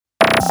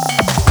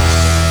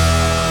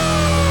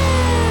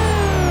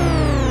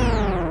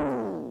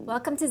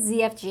Welcome to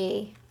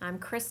ZFG. I'm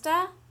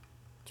Krista,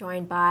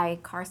 joined by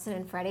Carson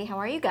and Freddy. How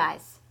are you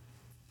guys?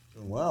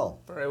 Doing well.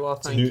 Very well,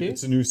 thank you.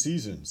 It's a new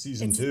season,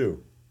 season 2.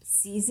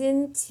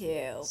 Season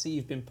 2. So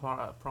you've been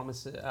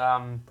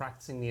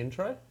practicing the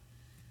intro?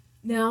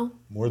 No.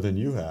 More than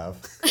you have.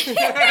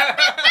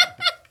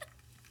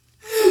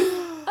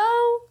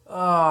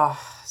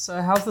 So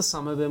how's the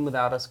summer been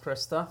without us,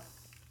 Krista?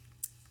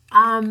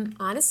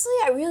 Honestly,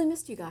 I really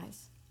missed you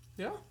guys.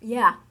 Yeah?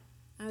 Yeah.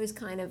 I was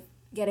kind of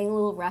getting a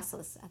little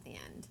restless at the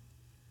end.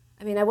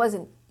 I mean, I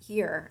wasn't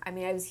here. I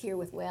mean, I was here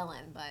with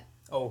Waylon, but...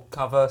 Oh,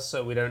 cover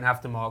so we don't have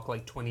to mark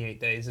like 28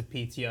 days of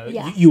PTO.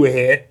 Yeah. You were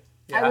here?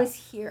 Yeah. I was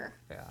here.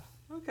 Yeah.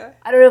 Okay.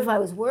 I don't know if I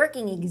was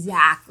working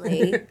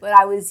exactly, but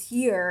I was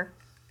here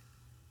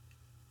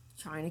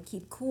trying to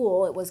keep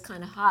cool. It was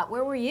kind of hot.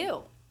 Where were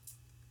you?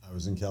 I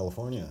was in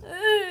California.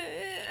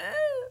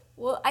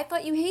 Well, I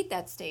thought you hate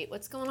that state.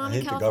 What's going on I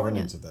in hate the California?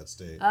 governance of that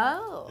state.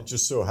 Oh. It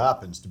just so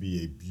happens to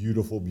be a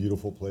beautiful,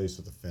 beautiful place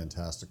with a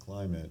fantastic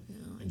climate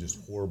and just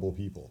horrible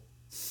people.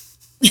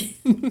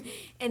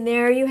 And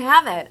there you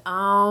have it.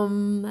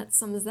 That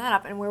sums that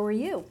up. And where were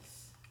you?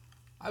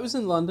 I was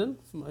in London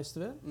for most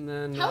of it, and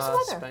then How's the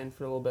weather? Spain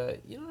for a little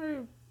bit. You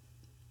know,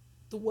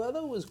 the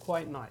weather was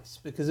quite nice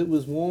because it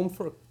was warm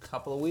for a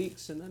couple of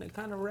weeks, and then it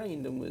kind of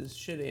rained and was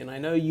shitty. And I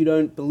know you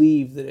don't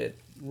believe that it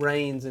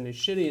rains and is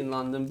shitty in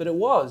London, but it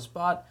was.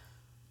 But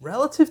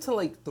relative to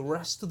like the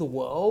rest of the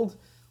world,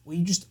 where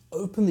you just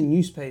open the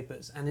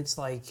newspapers and it's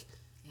like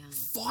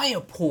fire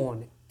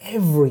porn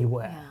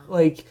everywhere. Yeah.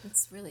 Like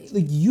It's really...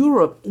 like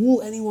Europe,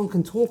 all anyone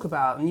can talk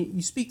about, and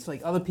you speak to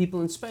like other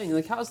people in Spain, you're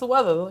like, how's the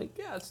weather? They're like,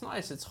 yeah, it's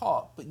nice, it's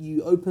hot. But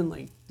you open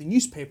like the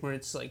newspaper and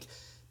it's like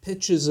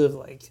pictures of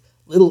like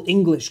little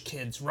English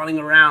kids running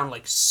around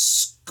like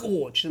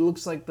scorched. It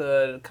looks like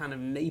the kind of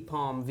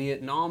napalm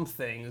Vietnam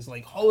thing. Is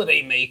like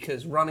holiday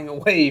makers running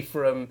away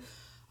from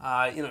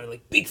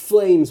like big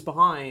flames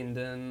behind,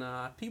 and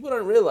people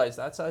don't realize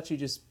that's actually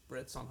just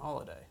Brits on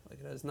holiday.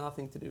 Like it has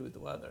nothing to do with the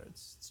weather.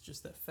 It's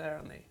just they're fair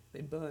and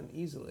they burn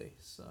easily.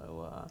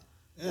 So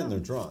And they're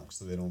drunk,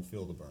 so they don't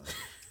feel the burn.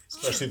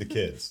 Especially the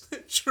kids.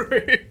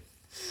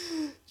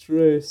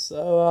 True.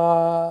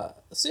 So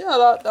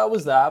yeah, that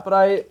was that. But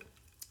I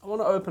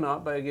want to open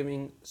up by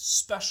giving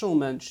special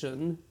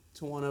mention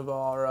to one of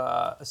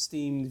our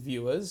esteemed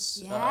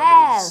viewers.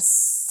 That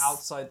is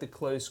outside the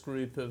close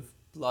group of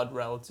blood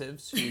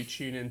relatives who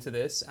tune into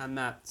this, and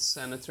that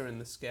senator in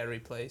the scary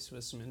place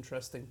with some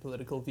interesting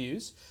political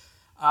views.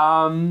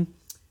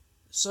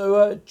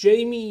 So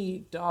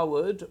Jamie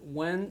Darwood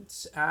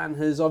went and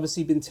has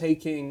obviously been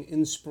taking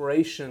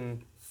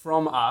inspiration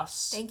from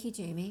us. Thank you,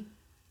 Jamie.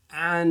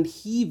 And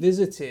he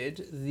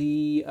visited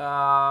the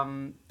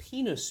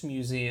Penis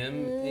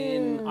Museum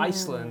in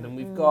Iceland. And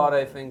we've got,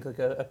 I think, like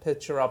a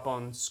picture up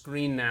on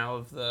screen now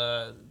of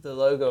the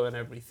logo and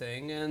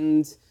everything.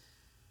 And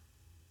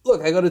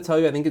look, I got to tell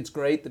you, I think it's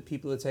great that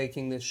people are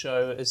taking this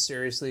show as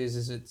seriously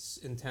as it's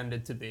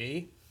intended to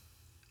be.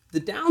 The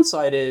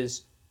downside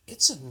is,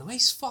 it's a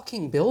nice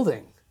fucking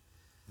building.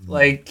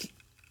 Like,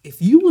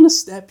 if you want to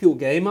step your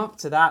game up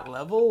to that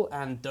level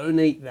and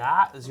donate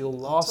that as your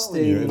last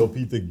thing... It'll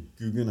be the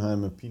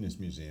Guggenheim of penis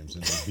museums,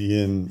 and it'll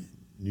be in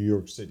New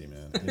York City,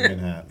 man, in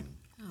Manhattan.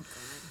 Oh,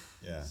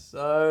 God. Yeah.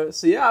 So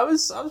yeah, I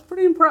was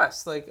pretty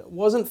impressed. Like, it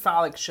wasn't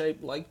phallic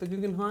shaped like the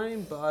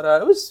Guggenheim, but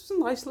it was a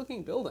nice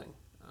looking building.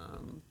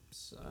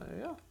 So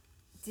yeah.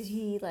 Did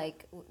he,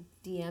 like,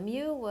 DM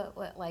you?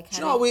 What like...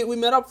 No, we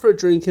met up for a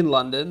drink in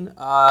London.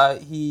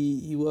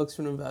 He works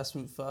for an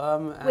investment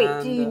firm. Wait,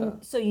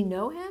 and, so you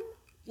know him?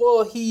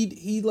 Well,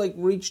 he like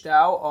reached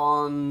out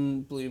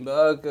on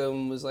Bloomberg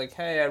and was like,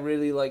 "Hey, I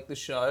really like the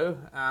show,"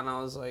 and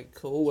I was like,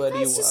 "Cool, where do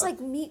you work?" You guys just like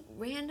meet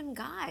random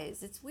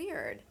guys. It's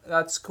weird.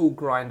 That's called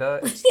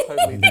Grindr. It's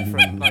totally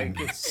different.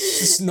 Like it's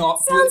just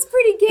not. Sounds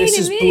pretty gay this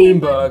to is me.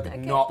 Bloomberg, Okay,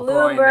 not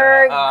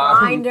Bloomberg, Grindr.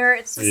 Grindr.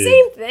 It's the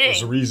same thing.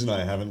 There's a reason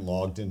I haven't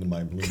logged into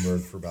my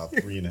Bloomberg for about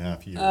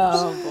 3.5 years.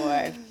 Oh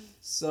boy.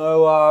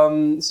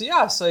 So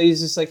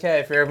he's just like, hey,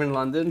 if you're ever in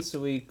London,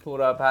 so we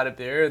caught up, had a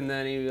beer, and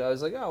then I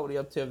was like, oh, what are you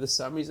up to over the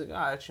summer? He's like, oh,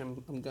 actually,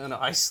 I'm going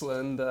to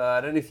Iceland. I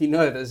don't know if you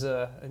know, there's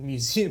a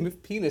museum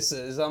of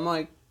penises. I'm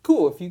like,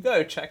 cool, if you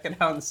go, check it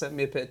out and send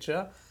me a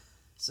picture.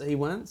 So he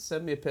went,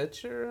 sent me a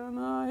picture, and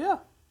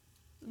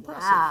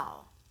impressive.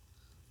 Wow.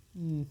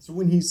 So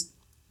when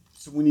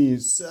he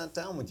sat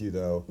down with you,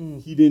 though,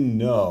 he didn't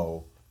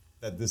know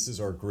that this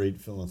is our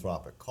great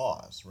philanthropic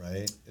cause,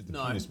 right? At the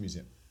Penis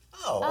Museum.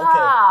 Oh,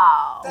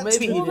 okay. Oh,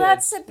 Maybe he did.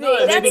 That's a big.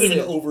 No, that's Maybe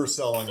an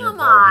oversell on your Come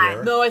part on.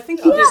 here. No, I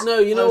think he did know.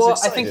 You know I was what?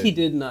 excited. I think he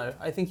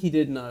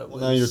did know. It Well,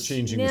 now you're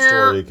changing the No.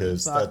 story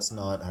because that's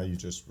not how you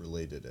just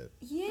related it.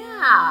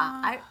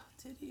 Yeah.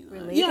 Did he know?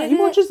 Related Yeah, he it?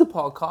 watches the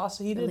podcast,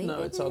 so he did know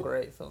Related it's our it?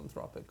 great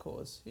philanthropic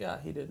cause. Yeah,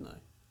 he did know.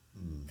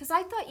 Because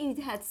I thought you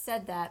had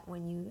said that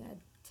when you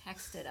had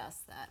texted us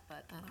that,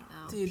 but I don't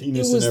know. Dude,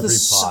 Penis it was in the every pot.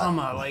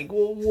 summer. Like,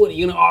 well, what, are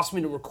you going to ask me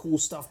to recall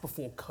stuff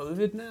before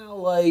COVID now?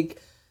 Like,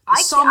 the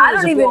I summer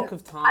is don't a even. block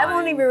of time. I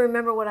won't even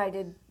remember what I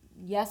did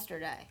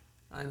yesterday.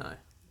 I know.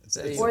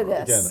 Or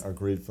this. Again, a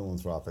great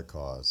philanthropic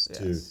cause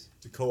Yes.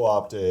 to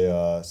co-opt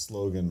a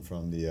slogan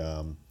from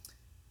the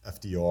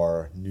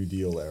FDR New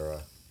Deal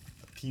era: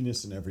 a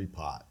penis in every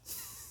pot.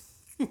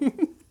 That's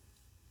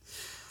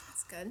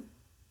good.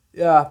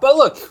 Yeah, but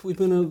look, we've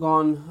been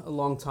gone a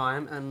long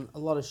time, and a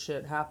lot of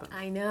shit happened.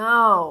 I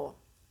know.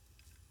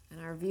 And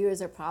our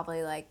viewers are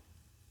probably like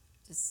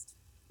just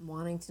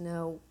wanting to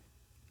know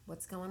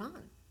what's going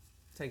on.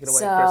 Take it away,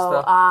 So,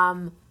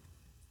 Krista.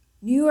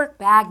 New York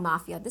Bag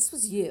Mafia, this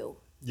was you.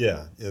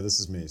 Yeah, this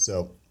is me.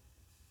 So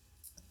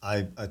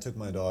I took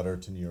my daughter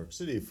to New York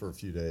City for a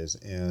few days,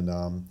 and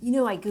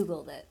I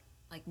Googled it,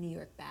 like New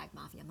York Bag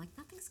Mafia. I'm like,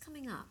 nothing's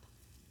coming up.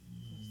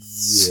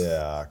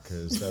 yeah,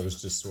 because that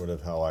was just sort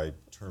of how I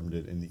termed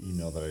it in the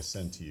email that I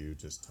sent to you,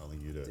 just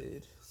telling you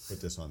to put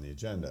this on the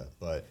agenda.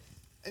 But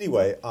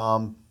anyway,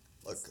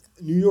 look,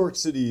 New York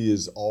City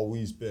has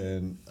always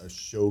been a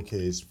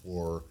showcase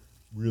for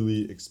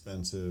really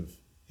expensive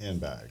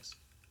handbags.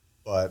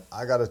 But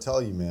I got to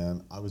tell you,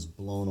 man, I was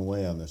blown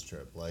away on this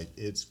trip. Like,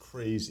 it's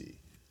crazy.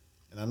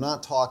 And I'm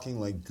not talking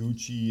like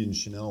Gucci and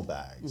Chanel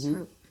bags.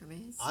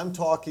 Hermes. I'm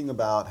talking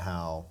about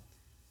how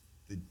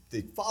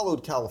they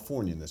followed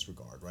California in this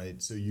regard,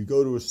 right? So you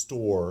go to a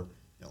store,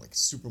 like a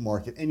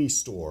supermarket, any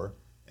store,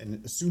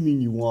 and assuming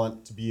you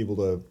want to be able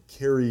to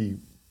carry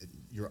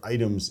your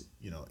items,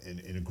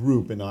 in a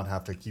group and not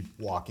have to keep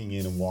walking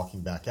in and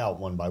walking back out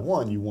one by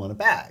one, you want a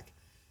bag.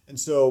 And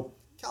so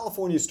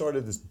California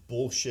started this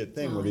bullshit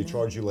thing where they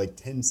charge you like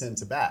 10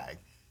 cents a bag.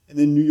 And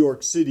then New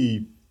York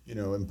City,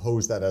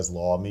 imposed that as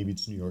law. Maybe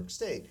it's New York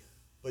State.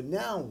 But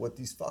now what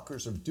these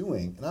fuckers are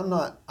doing, and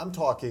I'm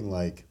talking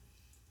like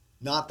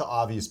not the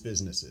obvious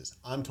businesses.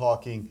 I'm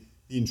talking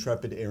the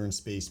Intrepid Air and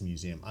Space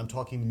Museum. I'm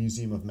talking the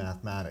Museum of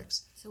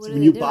Mathematics. So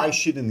when you buy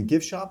shit in the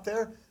gift shop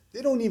there,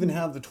 they don't even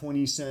have the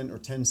 20 cent or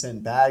 10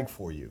 cent bag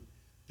for you.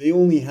 They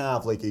only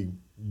have like a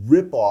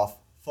rip-off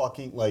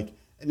fucking like,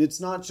 and it's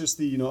not just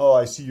the,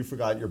 I see you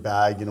forgot your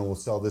bag, we'll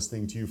sell this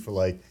thing to you for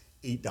like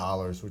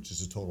 $8, which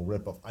is a total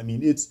ripoff. I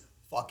mean, it's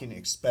fucking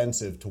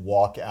expensive to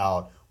walk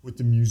out with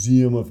the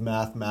Museum of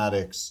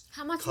Mathematics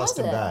How much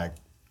custom was it? bag.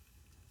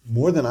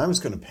 More than I was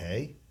going to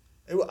pay.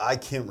 I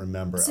can't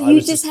remember. So I you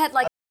was just had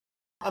like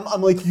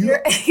I'm like, you.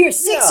 your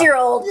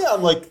 6-year-old. Yeah,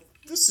 I'm like,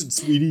 listen,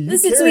 sweetie, you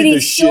Listen, carry sweetie,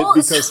 this shit show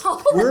because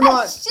we're that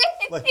not shit.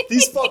 like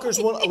these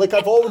fuckers want. Like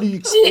I've already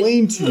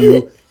explained to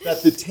you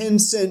that the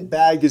 10-cent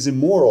bag is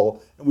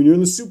immoral, and when you're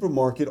in the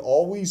supermarket,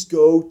 always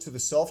go to the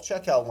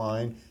self-checkout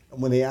line,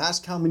 and when they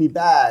ask how many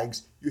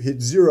bags, you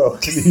hit 0,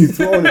 and then you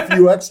throw in a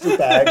few extra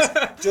bags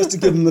just to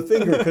give them the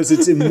finger because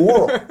it's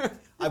immoral.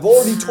 I've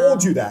already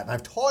told you that, and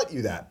I've taught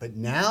you that, but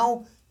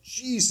now,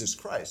 Jesus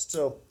Christ.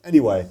 So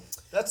anyway,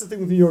 that's the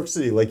thing with New York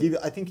City. Like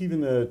I think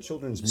even the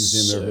Children's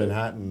Museum there in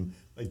Manhattan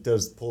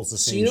pulls the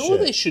same shit. So you know what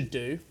they should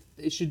do?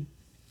 They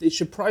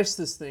should price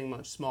this thing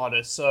much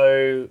smarter.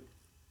 So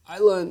I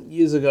learned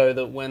years ago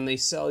that when they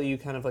sell you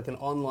kind of like an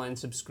online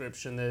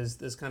subscription,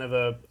 there's kind of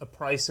a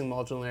pricing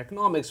module in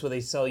economics where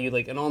they sell you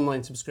like an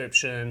online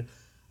subscription,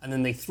 and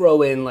then they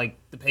throw in like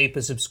the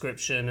paper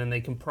subscription, and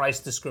they can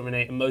price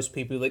discriminate, and most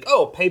people are like,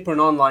 oh, paper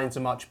and online's a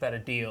much better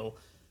deal,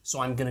 so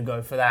I'm going to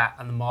go for that,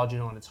 and the margin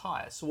on it's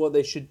higher. So what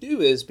they should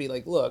do is be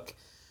like, look,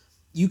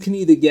 you can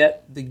either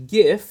get the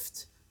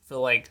gift for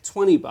like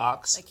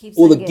 $20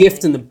 or the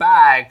gift in the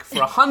bag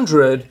for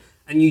 $100,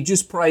 and you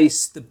just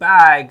price the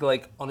bag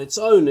like on its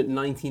own at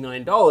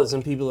 $99,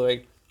 and people are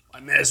like, I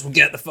may as well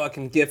get the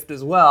fucking gift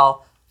as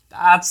well.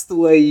 That's the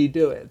way you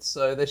do it.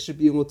 So there should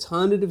be an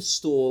alternative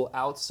stall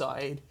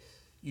outside.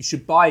 You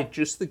should buy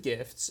just the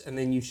gifts, and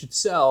then you should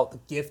sell the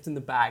gift in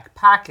the bag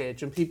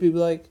package, and people will be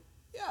like,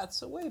 yeah,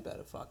 it's a way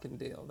better fucking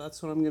deal.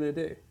 That's what I'm going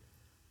to do.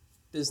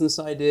 Business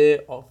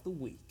idea of the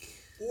week.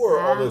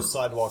 Or all those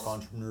sidewalk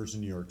entrepreneurs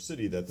in New York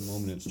City that the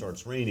moment it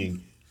starts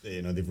raining,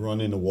 they've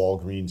run into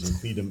Walgreens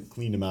and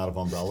cleaned them out of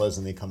umbrellas,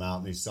 and they come out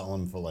and they sell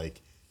them for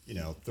like,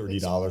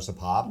 $30 a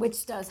pop.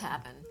 Which does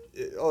happen.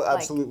 It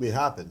absolutely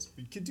happens.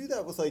 But you could do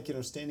that with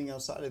standing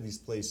outside of these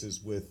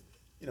places with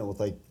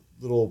like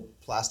little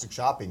plastic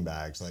shopping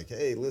bags. Like,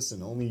 hey,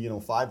 listen, only,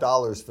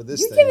 $5 for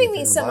this You're thing. giving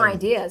me some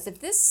ideas.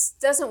 If this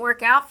doesn't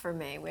work out for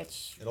me,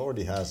 which... It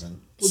already hasn't.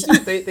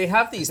 Well, dude, they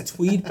have these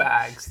tweed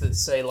bags that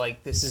say,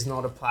 like, this is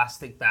not a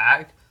plastic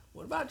bag.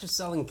 What about just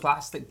selling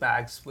plastic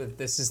bags with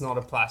this is not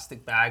a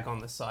plastic bag on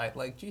the side?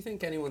 Like, do you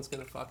think anyone's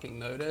going to fucking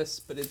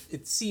notice? But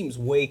it seems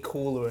way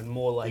cooler and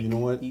more like you know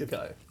what?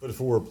 eco. But if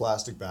it were a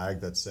plastic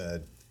bag that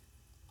said,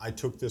 I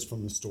took this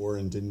from the store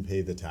and didn't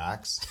pay the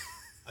tax,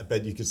 I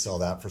bet you could sell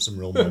that for some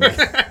real money.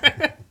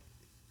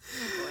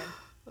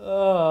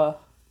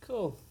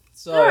 Cool.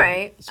 So, all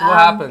right. So what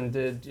happened?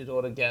 Did your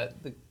daughter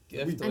get the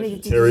gift? We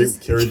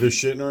carried this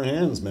shit in our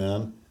hands,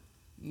 man.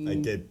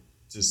 Like it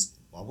just,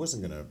 I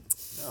wasn't going to.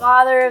 No.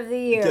 Father of the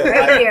Year,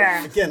 right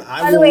here. Again,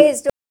 By the way,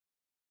 his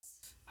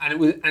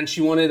And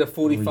she wanted a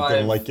 45. Are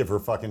you gonna give her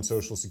fucking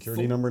social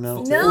security number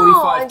now? No,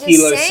 45 I'm just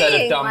kilo set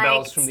saying, of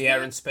dumbbells like, from the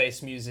Air and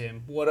Space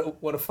Museum.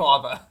 What a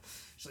father.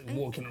 Just like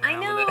walking I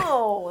around with it.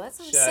 know. That's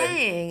what I'm Shame,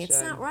 saying. It's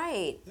shame. not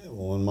right. Yeah,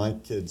 well, when my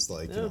kid's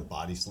like, you know,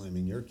 body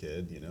slamming your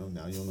kid, you know,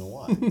 now you'll know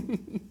why.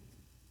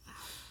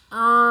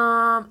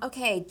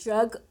 Okay,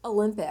 Drug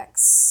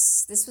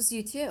Olympics. This was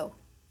you too,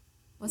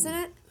 wasn't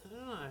it? I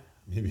don't know.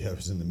 Maybe I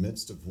was in the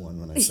midst of one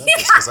when I sent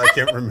this because I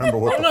can't remember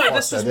what the No, fuck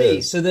this was that me.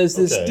 is. So there's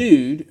this Okay.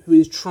 dude who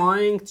is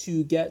trying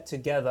to get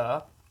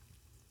together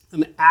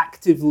and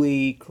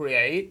actively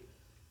create,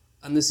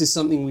 and this is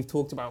something we've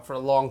talked about for a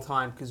long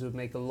time because it would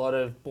make a lot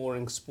of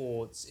boring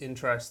sports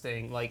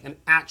interesting, like an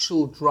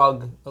actual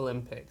drug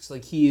Olympics.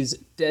 Like he is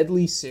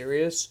deadly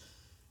serious,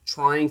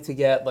 trying to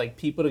get like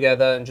people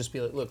together and just be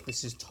like, look,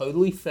 this is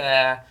totally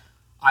fair.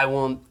 I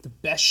want the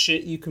best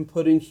shit you can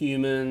put in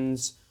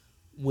humans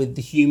with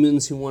the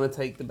humans who want to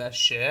take the best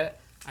shit.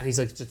 And he's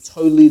like, it's a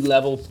totally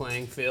level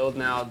playing field.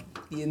 Now,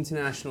 the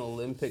International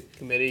Olympic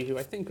Committee, who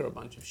I think are a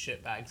bunch of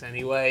shitbags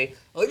anyway,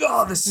 are like,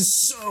 oh, this is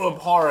so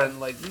abhorrent.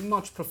 Like, we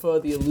much prefer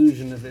the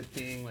illusion of it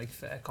being like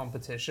fair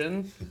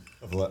competition.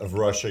 Of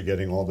Russia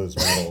getting all those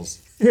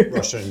medals.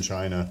 Russia and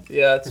China.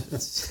 Yeah,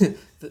 it's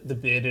the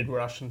bearded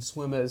Russian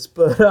swimmers.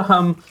 But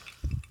I'm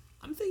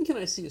thinking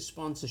I see a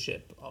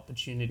sponsorship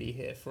opportunity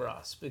here for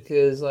us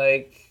because,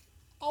 like,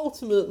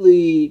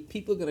 ultimately,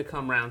 people are going to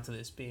come around to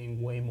this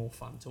being way more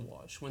fun to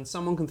watch. When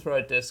someone can throw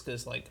a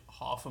discus like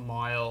half a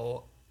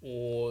mile,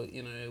 or,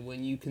 you know,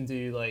 when you can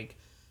do like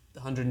the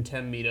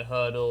 110-meter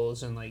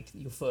hurdles and like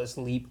your first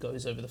leap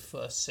goes over the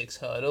first 6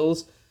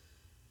 hurdles,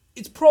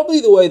 it's probably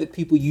the way that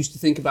people used to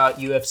think about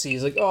UFC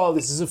is like, oh,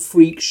 this is a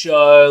freak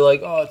show,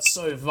 like, oh, it's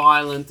so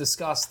violent,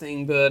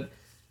 disgusting, but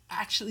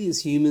actually as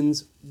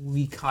humans,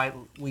 we quite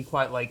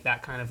like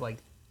that kind of like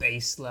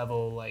base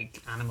level,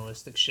 like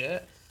animalistic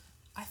shit.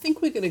 I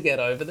think we're going to get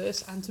over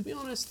this, and to be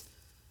honest,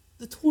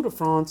 the Tour de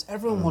France,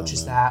 everyone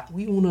watches that.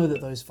 We all know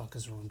that those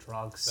fuckers are on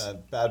drugs.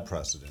 Bad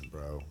precedent,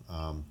 bro.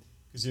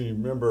 Because you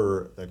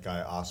remember that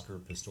guy Oscar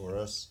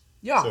Pistorius?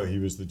 Yeah. So he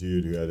was the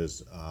dude who had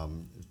his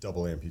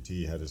double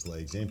amputee, had his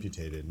legs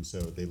amputated, and so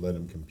they let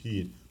him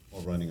compete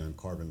while running on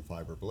carbon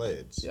fiber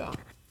blades. Yeah.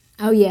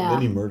 Oh And yeah.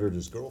 then he murdered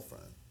his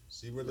girlfriend.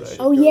 See where this shit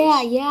Oh goes?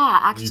 yeah.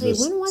 Actually,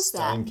 Rita when was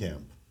that?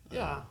 Steinkamp.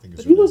 Yeah. I think is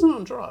But her he name. wasn't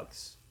on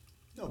drugs.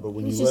 No, but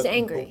when He was you just let,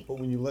 angry. But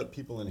when you let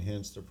people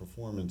enhance their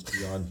performance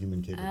beyond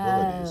human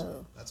capabilities,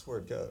 Oh. that's where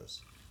it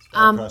goes. It's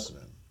bad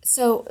precedent.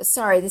 So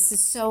sorry, this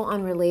is so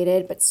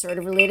unrelated, but sort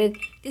of related.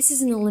 This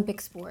is an Olympic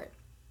sport,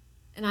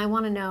 and I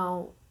want to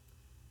know.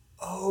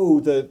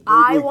 Oh,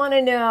 I like, want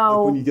to know.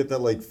 like when you get that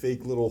like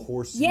fake little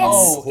horse. Yes.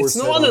 Oh, horse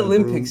it's head not an on a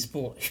Olympic broom.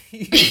 sport.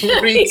 You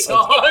retard. It's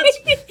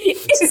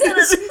an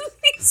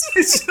Olympic sport.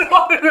 It's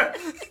not an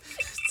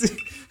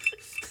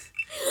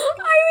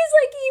I was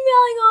like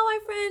emailing all my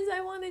friends.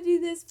 I want to do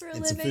this for a It's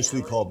living.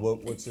 officially called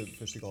what's it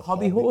officially called?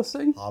 Hobby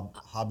horsing?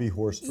 Hobby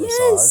horse dressage.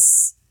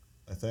 Yes.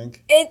 I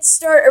think. It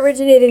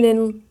originated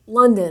in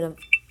London.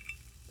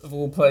 Of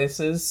all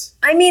places.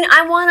 I mean,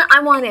 I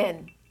want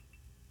in.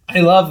 I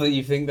love that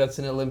you think that's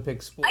an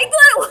Olympic sport. I thought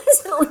it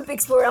was an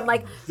Olympic sport. I'm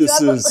like, This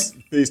do I- is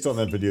based on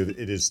that video.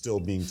 It is still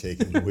being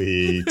taken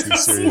way too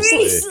seriously.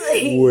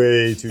 Seriously.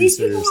 Way too These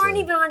seriously. people aren't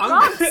even on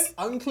drugs.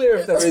 Unclear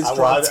if there is How,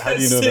 drug how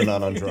do you know they're testing.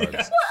 not on drugs?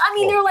 Well, I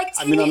mean, they're like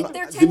 10, they're they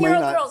might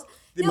 10-year-old not- girls.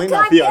 They No, might can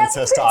not I be on guess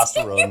who's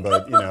testosterone,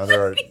 but you know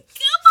they're.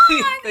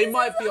 They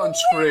might be on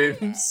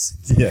shrooms.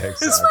 Yeah,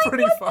 exactly. It's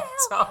pretty What the fucked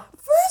hell? up.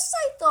 First,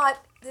 I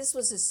thought this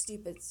was a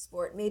stupid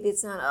sport. Maybe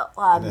it's not a.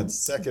 And then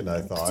second,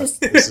 I thought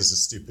this is a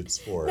stupid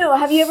sport. No,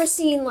 have you ever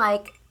seen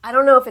like I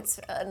don't know if it's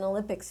an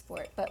Olympic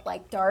sport, but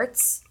like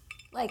darts,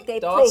 like they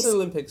Darts play. is an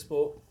Olympic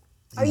sport.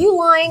 Are you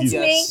lying to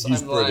Yes. me?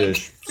 He's I'm lying.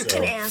 British, An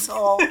so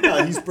asshole.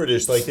 no, he's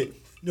British. Like,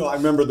 no, I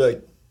remember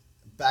the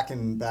back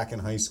in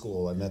high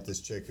school, I met this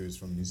chick who's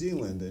from New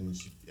Zealand, and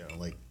she, you know,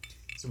 like,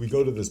 so we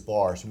go to this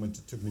bar. She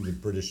took me to the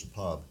British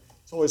pub.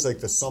 It's always like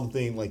the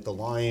something, like the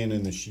lion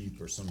and the sheep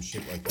or some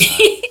shit like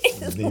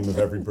that. The name of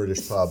every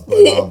British pub.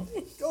 But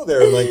go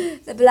there and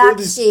like The black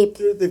they're sheep.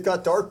 They've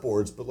got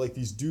dartboards, but like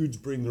these dudes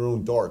bring their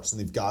own darts, and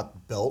they've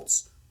got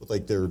belts with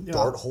like their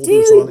dart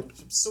holders Dude. on it.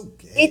 It's so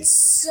gay. It's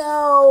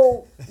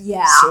so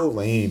yeah. so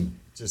lame.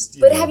 Just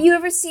But know. have you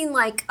ever seen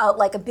like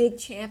a big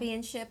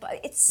championship?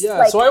 It's Yeah,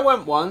 like, so I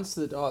went once to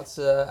the darts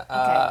at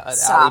Ali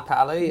stop.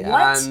 Pally,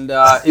 What? and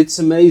it's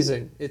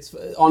amazing. It's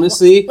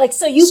honestly Like,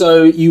 so you-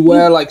 so you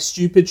wear like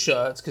stupid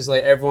shirts because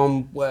like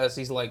everyone wears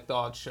these like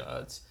dart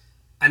shirts,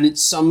 and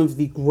it's some of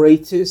the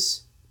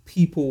greatest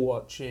people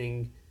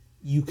watching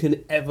you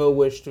can ever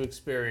wish to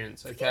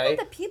experience. Okay,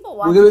 the people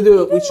we're gonna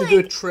do it. Even We should do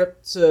a like-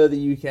 trip to the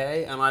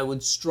UK, and I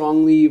would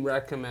strongly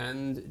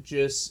recommend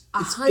just.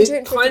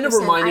 It kind of 150%.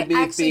 reminded me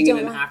I of actually being in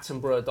don't an know.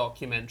 Attenborough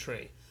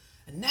documentary.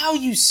 And now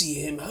you see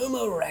him,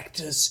 Homo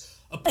erectus,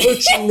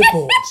 approaching the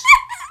board.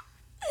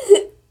 I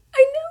know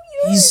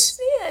you don't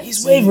understand.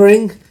 He's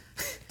wavering.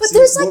 But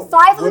there's like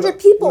 500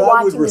 people what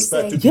I would watching this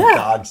respect thing. would be Yeah.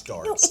 dodge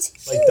darts. No,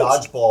 it's like huge.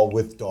 dodgeball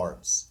with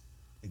darts.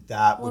 Like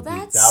that Well, would be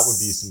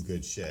that's- some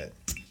good shit.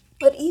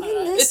 But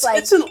even this,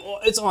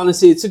 It's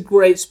honestly, it's a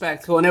great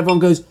spectacle, and everyone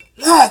goes,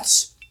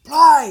 "Let's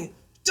play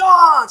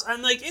dance,"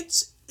 and like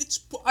it's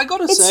I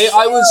gotta It's say,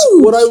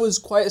 huge. what I was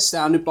quite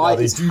astounded by Now,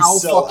 they is do how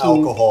sell fucking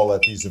alcohol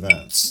at these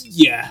events.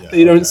 yeah, Yeah,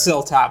 they don't okay.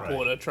 sell tap Right.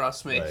 water.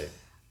 Trust me. Right.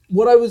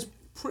 What I was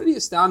pretty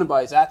astounded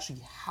by is actually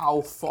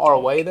how far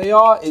away they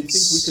are. Do you think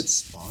we could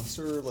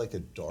sponsor like a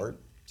dart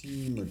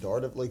team or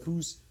dart? Like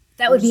who's?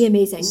 That would be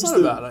amazing. Who's Not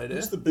a bad idea.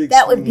 Who's the big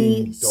That would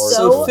swinging be dart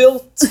so- So Phil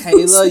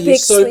Taylor, Big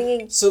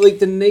swinging. so like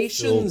the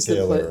nations Phil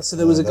that play, Taylor. so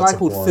there was a That's guy a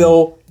called porn.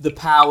 Phil the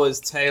Powers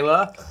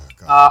Taylor.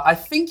 God. I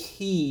think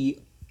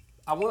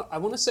I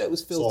want to say it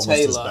was It's Phil almost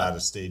Taylor. as bad a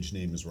stage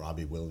name as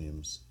Robbie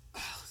Williams.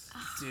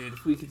 Dude,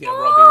 if we could get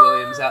Robbie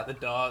Williams at the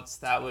darts,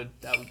 that would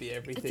be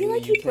everything feel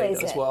like the he UK plays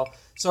does it. well.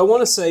 So I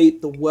want to say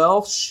the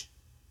Welsh,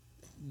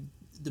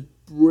 the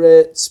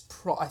Brits,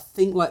 I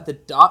think like the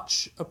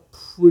Dutch are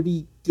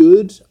pretty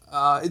good.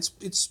 It's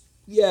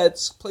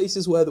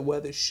places where the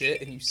weather's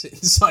shit and you sit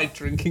inside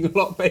drinking a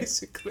lot,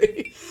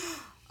 basically.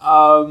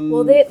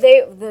 Well, the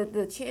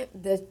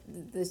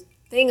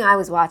thing I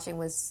was watching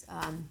was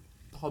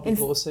Hobby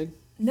horsing,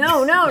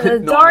 no, the not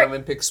an dart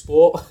Olympic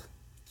sport.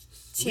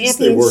 At least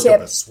they work up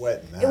championship. a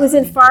sweat in that. It was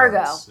in Fargo.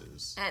 Darts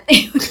is- And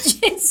it was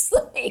just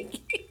like,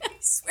 I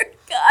swear to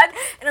God.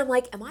 And I'm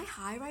like, am I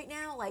high right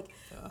now? Like,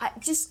 I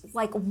just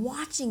like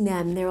watching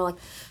them. They were like,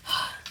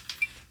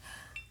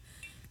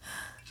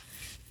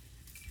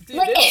 Dude,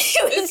 like it's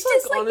it was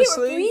just like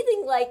honestly, they were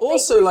breathing like. they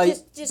also were like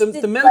just the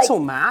did, mental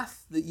like,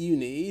 math that you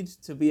need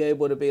to be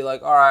able to be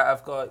like, all right,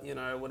 I've got,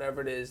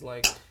 whatever it is,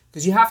 like,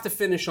 because you have to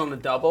finish on a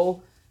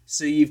double,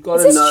 so you've got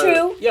Is to this know.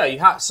 true? Yeah, you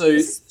have. So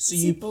Is you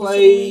he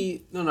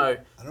play. No.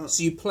 don't-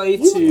 So you play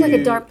You to. look like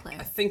a dart player.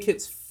 I think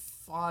it's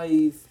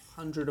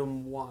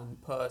 501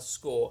 per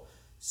score.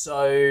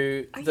 So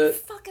Are you the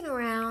fucking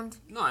around?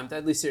 no, I'm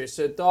deadly serious.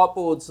 So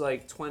dartboard's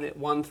like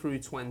 1 through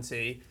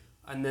 20.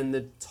 And then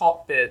the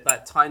top bit,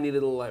 that tiny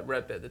little like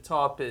red bit, the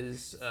top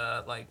is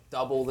like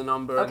double the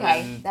number,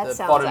 Okay, and that then the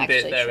sounds bottom bit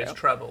actually there is true.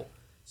 treble.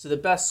 So the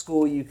best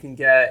score you can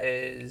get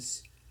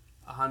is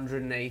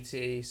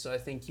 180. So I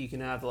think you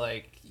can have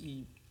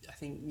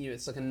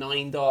it's like a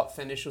 9-dart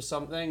finish or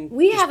something.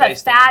 We just have a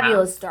based on the math.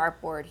 fabulous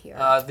dartboard here.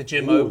 The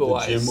Jim Ooh,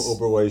 Oberweis. the Jim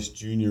Oberweis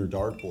Jr.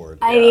 dartboard.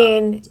 I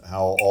mean,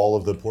 How all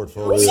of the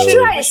portfolio we should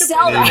try to should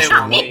sell bring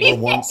that. it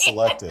in. were once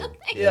selected.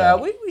 Yeah,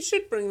 we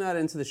should bring that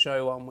into the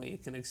show one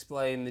week and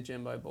explain the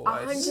Jim Oberweis.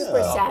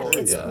 100%.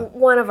 It's Yeah.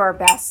 one of our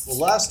best Well,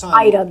 last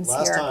items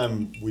here.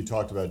 time we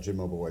talked about Jim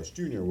Oberweis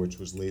Jr., which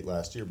was late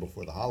last year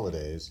before the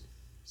holidays,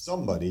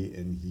 somebody,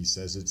 and he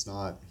says it's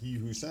not he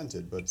who sent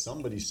it, but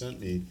somebody sent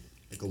me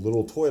like a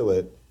little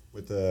toilet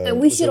with a And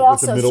we with should the,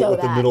 also with the middle, show with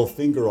that. the middle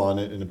finger on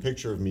it and a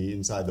picture of me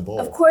inside the bowl.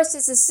 Of course,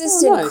 his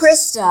assistant, nice.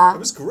 Krista, It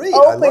was great. I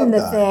loved opened the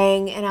that.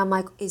 thing, and I'm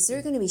like, is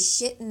there going to be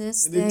shit in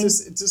this And thing?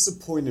 it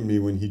disappointed me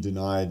when he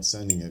denied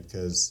sending it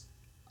because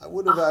I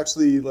would have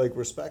actually like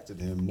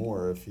respected him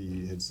more if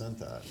he had sent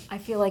that. I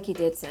feel like he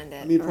did send it.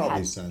 I mean, he or probably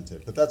had- sent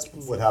it, but that's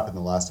what happened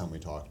the last time we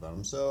talked about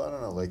him. So I don't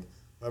know, like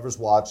whoever's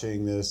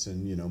watching this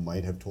and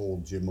might have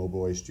told Jim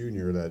Oberweis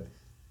Jr. that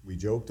we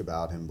joked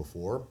about him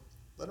before,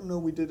 let him know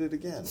we did it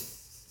again.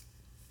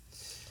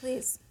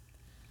 Please.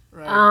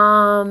 Right.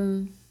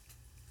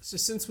 So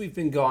since we've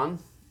been gone,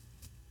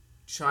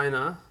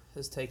 China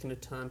has taken a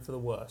turn for the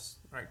worse.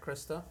 Right,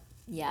 Krista?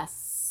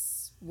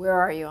 Yes. Where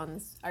are you on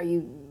this? Are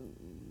you...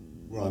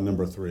 We're on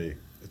number 3.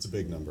 It's a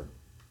big number.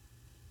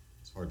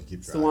 It's hard to keep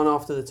It's track. the one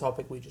after the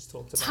topic we just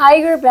talked about.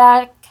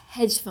 Tigerback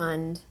hedge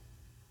fund.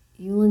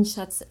 Yulin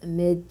shuts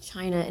amid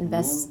China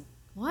invests...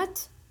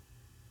 What?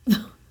 Hedge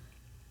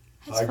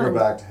fund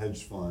Tiger-backed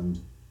hedge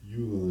fund,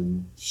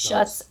 Yulin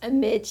shuts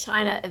amid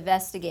China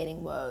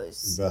investigating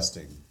woes.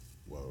 investing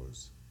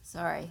woes.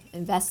 Sorry,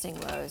 investing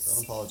Don't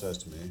woes. apologize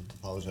to me.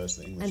 Apologize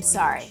to the English I'm language.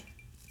 sorry.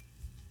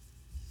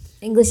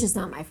 English is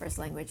not my first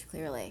language,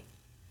 clearly.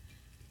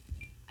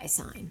 I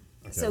sign.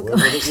 Okay, So what- go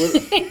what-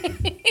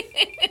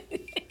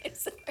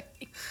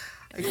 Sorry.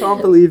 I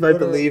can't believe I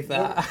What are- believe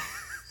that.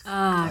 Oh,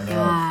 I know.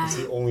 God. It's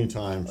the only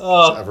time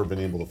Oh. it's ever been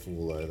able to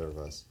fool either of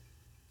us.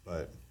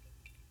 But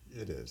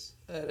it is.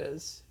 It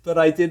is. But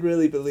I did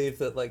really believe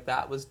that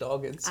that was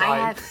dog I inside.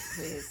 had...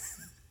 Please.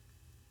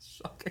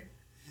 Shocking.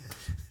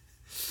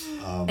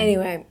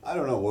 Anyway, I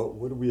don't know.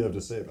 What do we have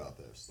to say about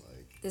this?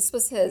 Like, this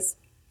was his.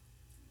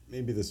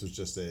 maybe this was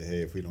just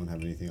hey, if we don't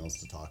have anything else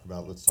to talk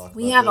about, let's talk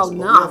We about have this. But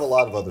enough. we have a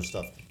lot of other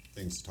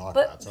things to talk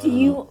about. But So I do don't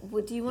you... know.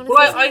 What do you want to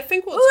Well, say? I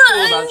think what's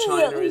cool about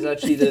China is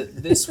actually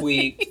that this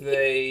week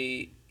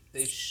they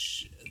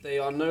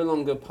are no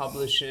longer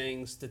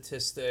publishing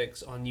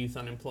statistics on youth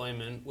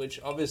unemployment, which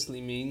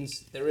obviously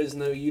means there is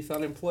no youth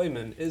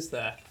unemployment, is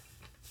there?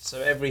 So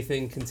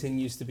everything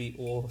continues to be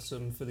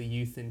awesome for the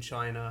youth in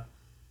China,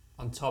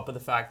 on top of the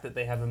fact that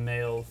they have a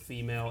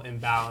male-female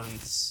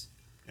imbalance.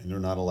 And they're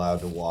not allowed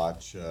to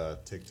watch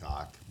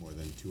TikTok more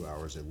than 2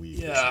 hours a week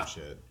or Yeah.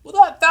 some shit. Well,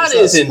 that That's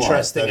is smart.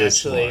 interesting, That is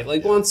actually.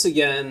 smart, yeah. Once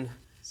again...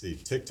 See,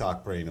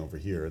 TikTok brain over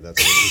here. That's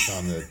what we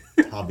found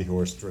the hobby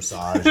horse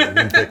dressage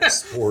Olympic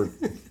sport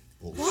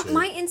Well, bullshit.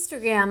 my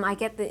Instagram, I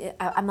get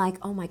I'm like,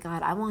 oh my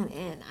God, I want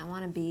in. I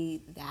want to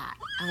be that.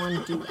 I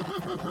want to do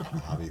that.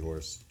 Hobby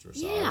horse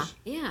dressage. Yeah,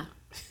 yeah.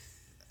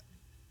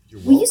 You're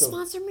Will you welcome.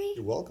 sponsor me?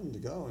 You're welcome to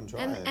go and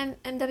try it. And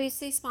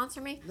MWC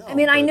sponsor me? No, I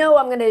mean, I but know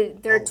I'm gonna.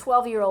 They're I'll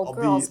 12-year-old I'll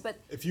girls, be, but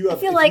if you have,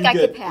 I feel if like you I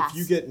get, could pass. If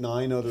you get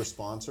 9 other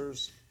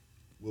sponsors,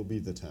 we'll be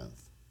the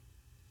 10th.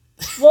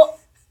 Well,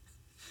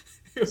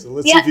 So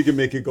let's see if you can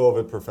make a go of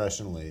it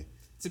professionally.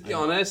 To be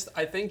honest,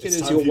 I think it It's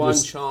is time your for you to one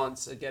s-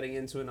 chance at getting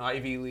into an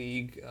Ivy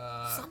League.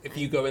 If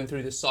you go in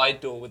through the side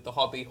door with the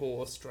hobby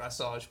horse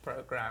dressage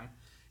program,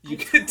 you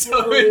could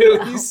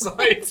totally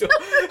side door.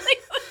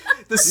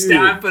 The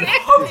Stanford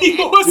hobby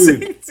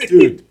horsing team.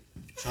 Dude,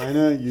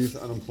 China youth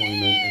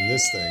unemployment and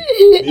this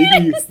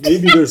thing.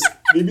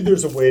 Maybe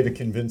there's a way to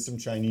convince some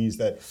Chinese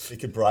that they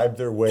could bribe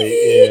their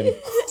way in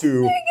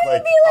to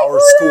like our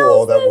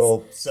school that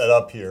we'll set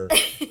up here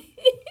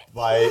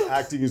by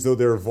acting as though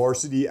they're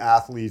varsity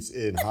athletes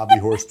in hobby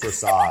horse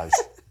dressage.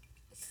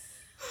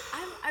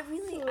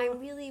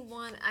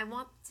 I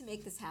want to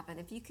make this happen.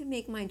 If you can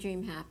make my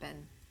dream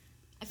happen,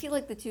 I feel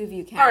like the two of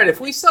you can. All right, if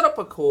we set up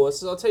a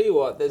course, I'll tell you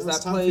what. There's It's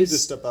that time for you to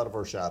place. step out of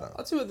our shadow.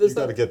 I'll tell you what. There's You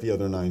got to that. get the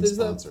other 9 There's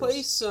sponsors. that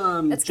place, That's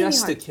gonna be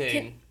Jester hard.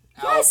 King,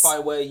 Yes. out by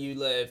where you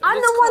live. I'm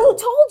And it's the one who cool.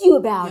 told you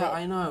about Yeah, it.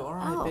 I know. All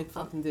right, Oh, big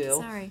fucking deal.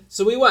 sorry.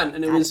 So we went,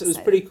 and it Got was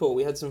excited. pretty cool.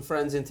 We had some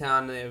friends in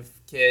town. And they have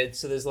kids,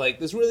 so there's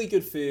really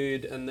good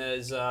food, and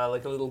there's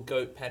like a little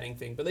goat petting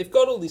thing. But they've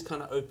got all these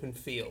kind of open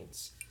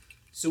fields.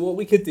 So what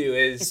we could do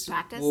is Is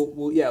practice? we'll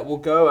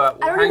go out.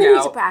 We'll I don't hang even need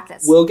out. to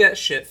practice. We'll get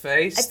shit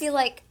faced. I feel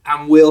like,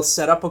 and we'll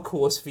set up a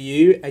course for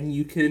you, and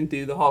you can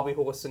do the hobby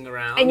horsing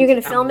around. and you're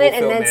gonna film we'll it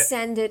and then it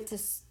send it to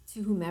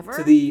whomever.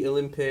 to the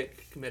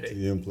Olympic Committee. The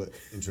You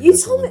International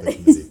told me-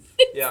 Olympic Committee.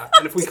 Yeah,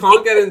 and if we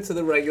can't get into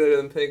the regular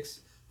Olympics,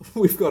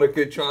 we've got a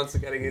good chance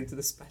of getting into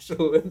the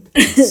Special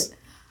Olympics.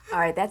 All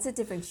right, that's a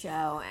different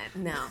show.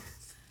 And no.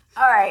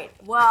 All right.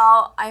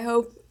 Well, I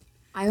hope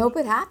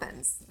it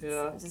happens.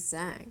 Yeah. I'm just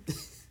saying.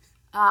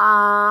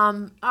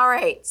 All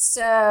right.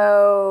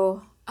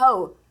 So,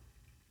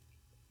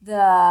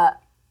 the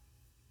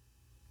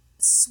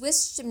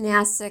Swiss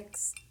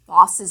gymnastics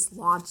bosses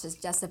launches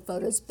just a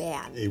photos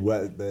ban. A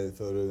wet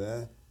photo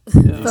there.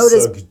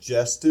 Photos.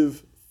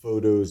 Suggestive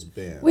photos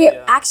ban. Wait,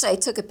 Yeah. actually, I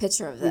took a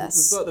picture of We've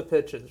this. got the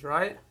pictures,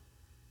 right?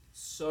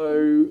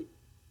 So.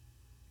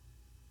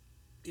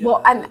 Yeah.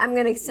 Well, I'm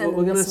gonna send We're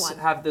them gonna this one.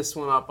 have this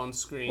one up on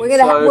screen. We're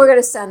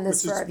gonna send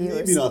this Which for is our viewers.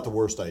 maybe not the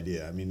worst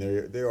idea. I mean,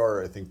 they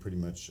are, I think, pretty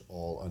much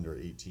all under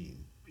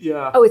 18.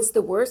 Yeah. Oh, it's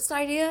the worst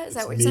idea? Is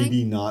that what It's you're maybe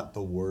saying? not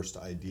the worst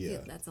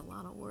idea. That's a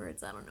lot of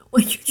words. I don't know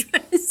what you're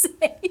trying to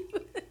say.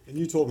 And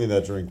you told me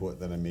that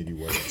that I made you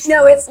wear.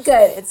 No, it's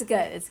good. It's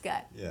good. It's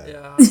good. Yeah.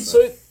 Yeah.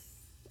 So,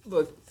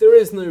 look, there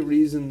is no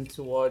reason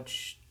to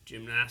watch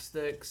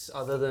gymnastics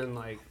other than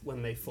like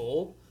when they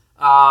fall.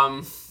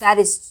 That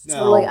is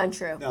totally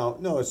untrue. No.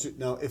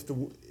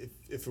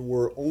 If it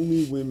were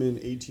only women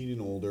 18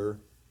 and older,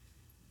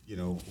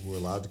 who are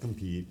allowed to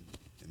compete,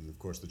 and of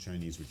course the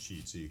Chinese would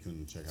cheat, so you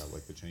couldn't check out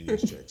like the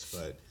Chinese chicks.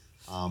 But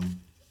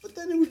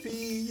then it would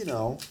be,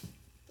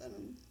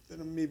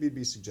 then maybe it'd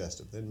be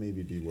suggestive. Then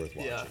maybe it'd be worth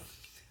watching. Yeah.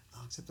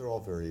 Except they're all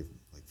very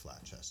like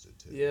flat chested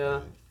too. Yeah.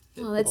 Right?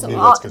 Well, it's maybe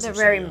all that's 'cause they're they're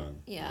so very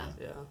young. yeah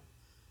Yeah.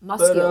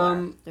 muscular.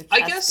 But Their I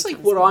chest guess like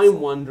becomes what muscle.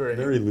 I'm wondering.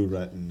 Mary Lou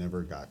Retton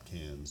never got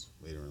cans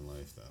later in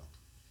life though.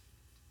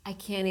 I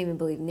can't even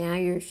believe now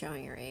you're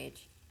showing your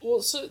age.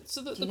 Well, so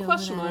the you know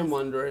question who that I'm is?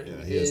 wondering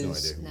Yeah, he has is no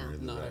idea who No. Mary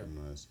Lou No.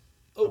 Retton was.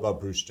 Oh. How about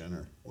Bruce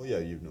Jenner? Well, yeah,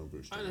 you know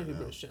Bruce Jenner. I know who now.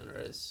 Bruce Jenner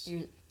is.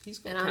 You're- He's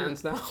got And I'm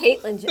cans now.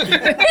 Caitlyn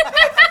Jenner.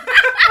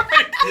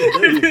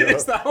 There you go.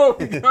 Is that what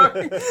we're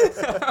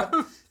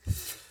going?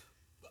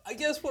 I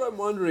guess what I'm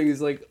wondering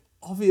is like,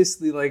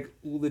 obviously, like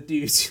all the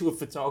dudes who are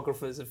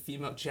photographers of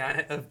female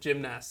of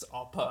gymnasts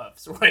are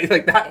pervs, right?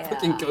 Like that Yeah.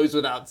 fucking goes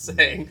without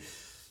saying.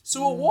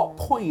 So at what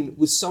point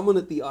was someone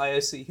at the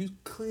IOC who's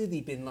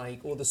clearly been like,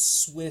 or the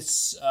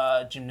Swiss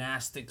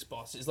gymnastics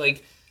bosses,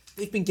 like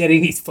they've been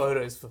getting these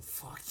photos for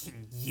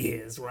fucking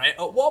years, right?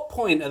 At what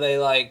point are they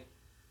like,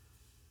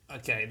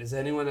 okay, does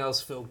anyone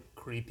else feel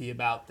creepy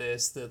about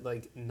this? That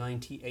like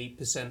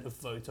 98% of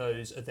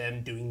photos are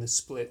them doing the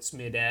splits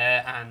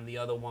midair, and the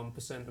other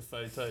 1% of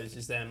photos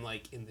is them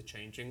like in the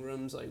changing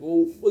rooms. Like,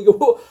 well,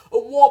 at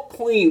what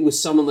point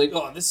was someone like,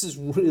 oh, this has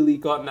really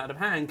gotten out of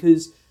hand?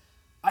 Because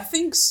I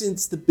think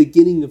since the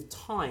beginning of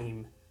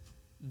time,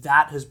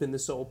 that has been the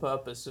sole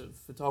purpose of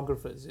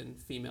photographers in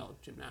female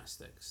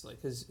gymnastics. Like,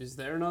 is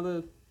there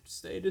another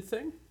stated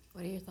thing?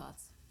 What are your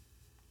thoughts?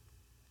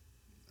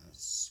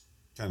 It's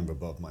kind of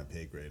above my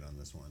pay grade on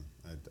this one.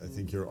 I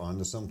think you're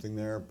onto something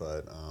there,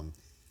 but I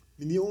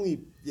mean the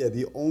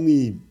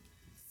only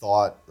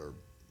thought or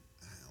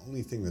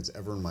only thing that's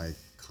ever in my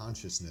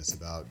consciousness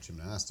about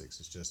gymnastics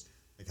is just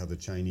like how the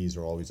Chinese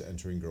are always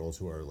entering girls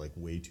who are like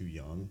way too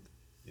young.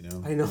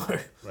 I know.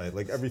 Right,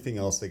 like everything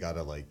else, they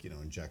gotta like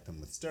inject them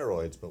with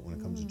steroids. But when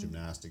it comes to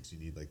gymnastics, you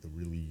need like the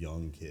really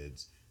young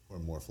kids who are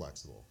more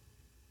flexible.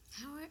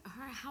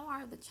 How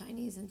are the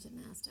Chinese in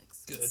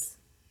gymnastics? Good.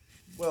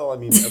 Well, I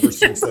mean, ever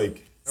since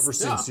like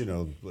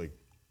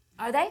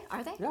Are they?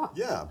 Are they? Yeah.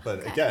 yeah. But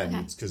Okay, again, okay.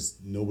 it's because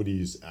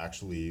nobody's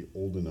actually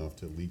old enough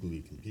to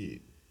legally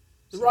compete.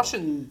 The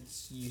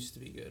Russians used to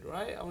be good,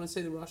 right? I want to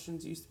say the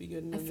Russians used to be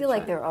good. I feel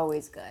like they're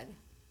always good.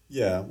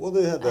 Yeah, well,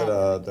 they had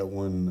that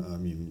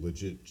one,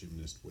 legit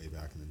gymnast way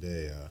back in the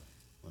day. I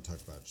want to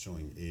talk about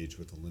showing age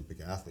with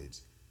Olympic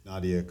athletes.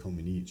 Nadia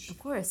Comaneci. Of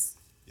course.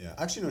 Yeah,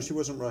 actually, no, she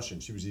wasn't Russian.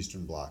 She was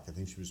Eastern Bloc. I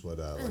think she was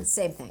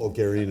same thing.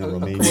 Bulgarian and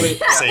Romanian.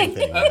 Same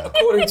thing. Yeah.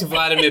 According to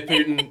Vladimir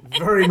Putin,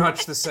 very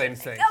much the same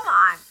thing. Come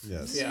on.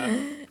 Yes. Yeah.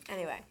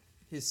 Anyway.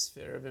 His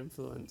sphere of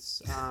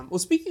influence. Well,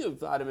 speaking of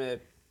Vladimir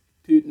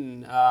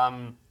Putin,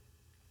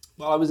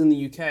 while I was in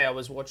the UK, I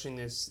was watching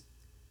this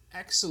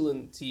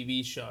excellent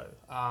TV show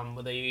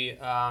where they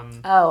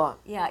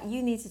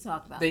you need to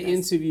talk about they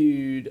this.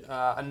 interviewed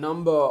a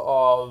number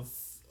of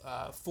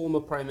former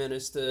prime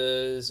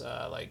ministers,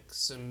 like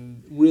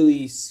some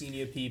really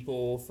senior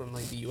people from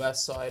like the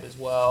US side as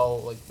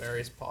well, like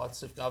various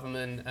parts of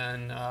government,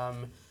 and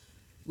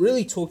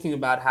really talking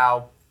about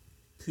how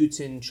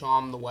Putin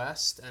charmed the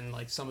West and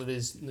like some of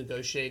his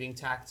negotiating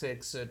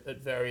tactics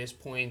at various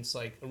points,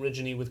 like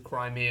originally with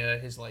Crimea,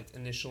 his like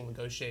initial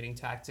negotiating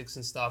tactics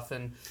and stuff,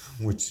 and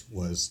Which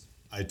was,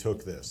 I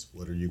took this.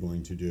 What are you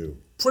going to do?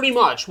 pretty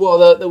much.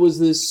 Well, there was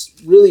this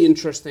really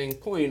interesting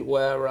point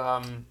where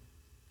at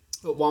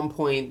one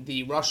point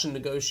the Russian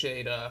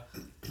negotiator,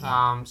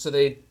 so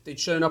they'd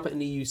shown up at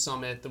an EU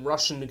summit. The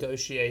Russian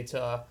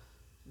negotiator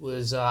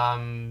was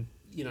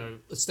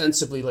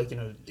ostensibly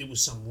it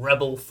was some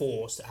rebel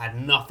force that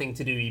had nothing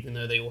to do, even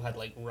though they all had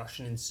like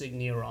Russian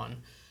insignia on.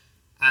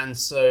 And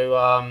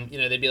so,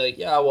 they'd be like,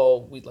 yeah,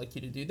 well, we'd like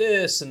you to do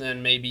this, and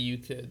then maybe you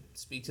could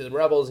speak to the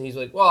rebels. And he's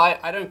like, well,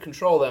 I don't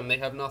control them. They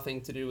have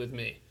nothing to do with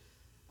me.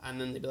 And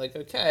then they'd be like,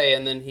 okay.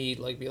 And then he'd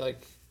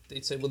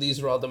they'd say, well,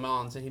 these are our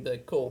demands. And he'd be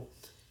like, cool.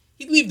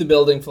 He'd leave the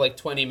building for like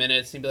 20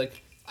 minutes. And he'd be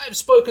like, I've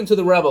spoken to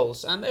the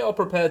rebels, and they are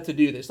prepared to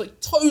do this. Like,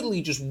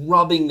 totally just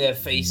rubbing their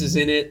faces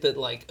in it that,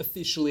 like,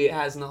 officially it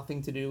has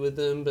nothing to do with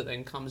them, but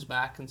then comes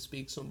back and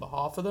speaks on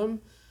behalf of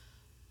them.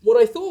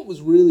 What I thought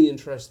was really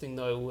interesting,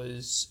 though,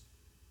 was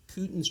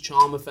Putin's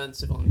charm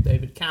offensive on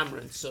David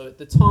Cameron. So at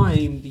the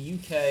time, the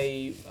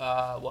UK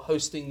were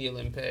hosting the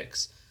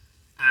Olympics,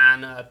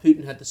 and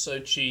Putin had the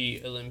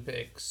Sochi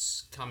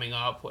Olympics coming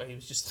up, where he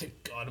was just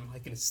like, God, am I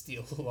going to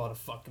steal a lot of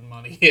fucking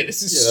money here?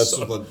 This is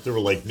There were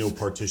like no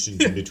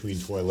partitions in between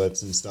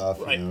toilets and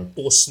stuff. Right, You know?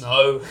 or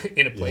snow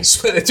in a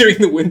place where they're doing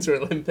the Winter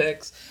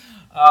Olympics.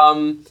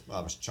 Well, it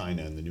was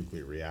China and the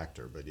nuclear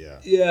reactor, but yeah.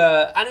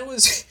 Yeah, and it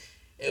was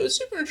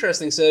super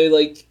interesting. So,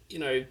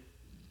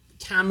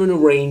 Cameron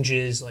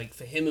arranges,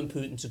 for him and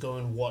Putin to go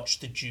and watch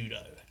the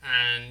judo.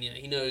 And,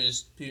 he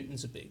knows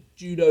Putin's a big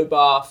judo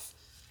buff.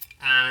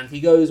 And he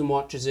goes and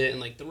watches it,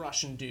 and, the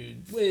Russian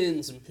dude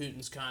wins, and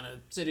Putin's kind of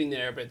sitting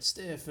there a bit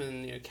stiff,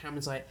 and,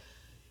 Cameron's like,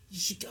 you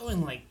should go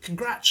and,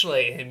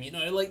 congratulate him,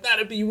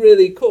 that'd be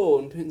really cool.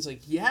 And Putin's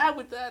like, yeah,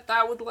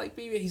 that would,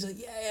 be... He's like,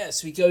 yeah.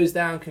 So he goes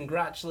down,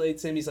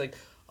 congratulates him. He's like,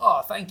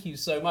 oh, thank you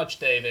so much,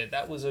 David.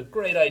 That was a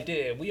great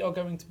idea. We are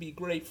going to be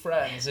great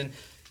friends. And,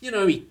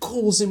 he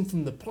calls him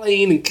from the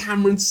plane, and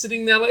Cameron's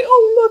sitting there like,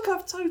 oh, look,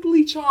 I've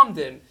totally charmed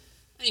him.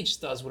 And he just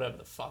does whatever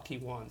the fuck he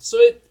wants. So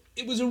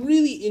it was a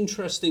really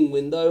interesting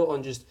window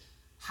on just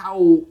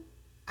how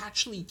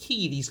actually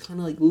key these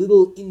kind of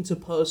little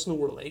interpersonal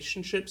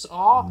relationships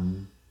are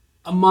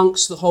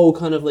amongst the whole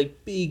kind of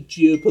big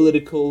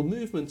geopolitical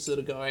movements that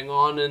are going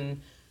on.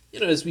 And,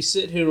 as we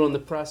sit here on the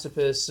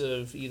precipice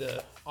of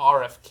either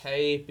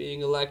RFK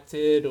being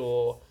elected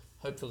or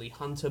hopefully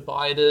Hunter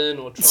Biden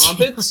or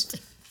Trump,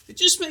 it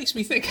just makes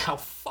me think how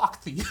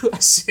fucked the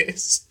US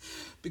is.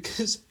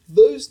 Because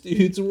those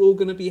dudes are all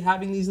going to be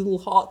having these little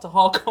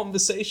heart-to-heart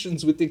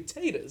conversations with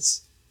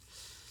dictators.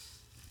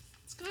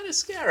 It's kind of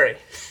scary.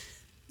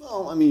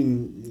 Well, I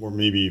mean, or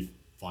maybe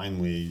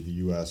finally the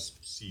U.S.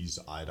 sees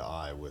eye to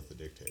eye with the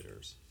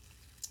dictators.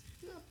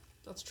 Yeah,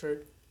 that's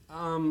true.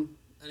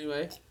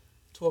 Anyway,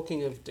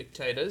 talking of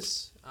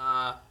dictators,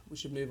 we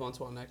should move on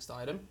to our next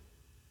item.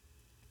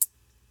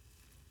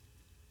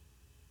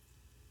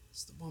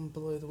 It's the one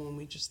below the one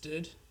we just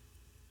did.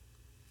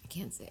 I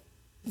can't say it.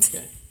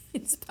 Okay.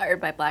 Inspired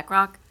by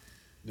BlackRock?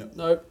 No.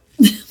 Nope.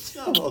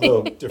 No,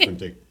 although different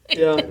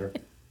dictator.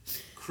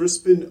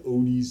 Crispin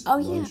Odey's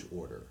lunch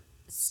order.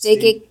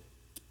 Sorry.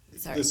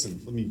 Listen,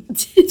 let me...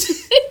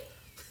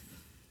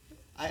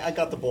 I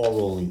got the ball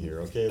rolling here,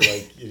 okay?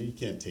 You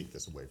can't take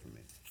this away from me.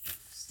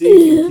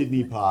 Steak and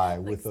kidney pie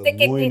with a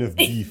loin of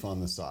beef on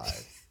the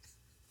side.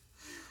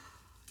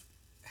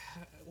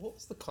 What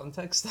was the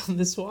context on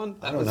this one?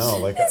 I don't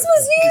know. This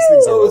was you!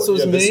 This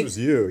was me? This was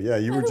you. Yeah,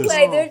 you were By the just...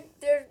 way,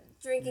 they're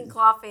drinking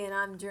coffee and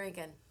I'm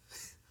drinking.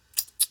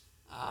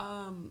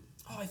 I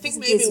think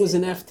maybe it was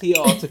an FT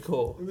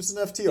article. It was an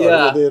FT article.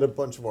 Yeah. They had a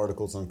bunch of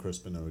articles on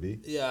Crispin Odey.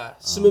 Yeah,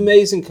 some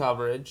amazing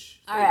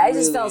coverage. All right, I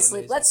just fell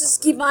asleep. Let's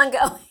just keep on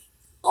going.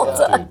 Hold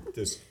on.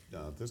 Dude,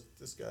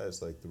 this guy is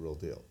the real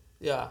deal.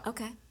 Yeah.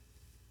 Okay.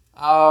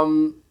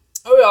 Oh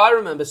yeah, I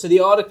remember. So the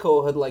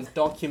article had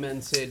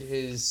documented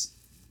his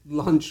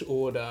lunch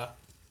order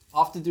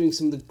after doing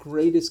some of the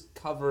greatest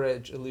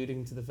coverage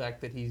alluding to the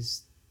fact that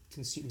he's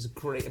consumes a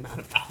great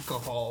amount of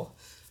alcohol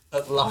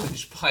at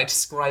lunch by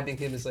describing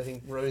him as, I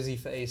think, rosy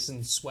face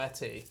and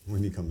sweaty.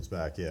 When he comes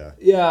back, yeah.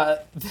 Yeah,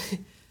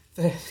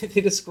 they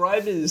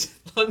described his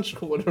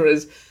lunch order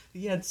as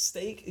he had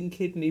steak and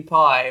kidney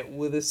pie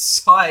with a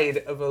side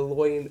of a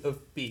loin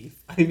of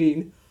beef. I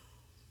mean,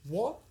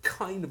 what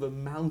kind of a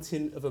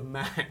mountain of a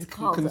man can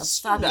Called a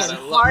consume fucking that at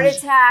heart lunch?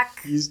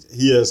 attack.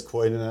 He has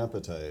quite an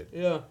appetite.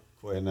 Yeah.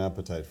 Quite an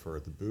appetite for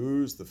the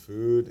booze, the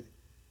food,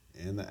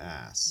 and the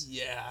ass.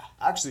 Yeah.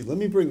 Actually, let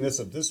me bring this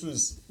up. This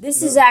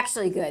is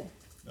actually good.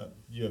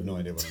 You have no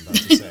idea what I'm about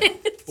to say.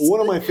 But one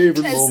of my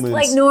favorite It's moments,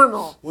 like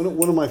normal.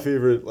 one of my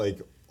favorite like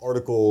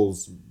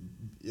articles,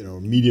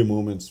 media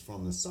moments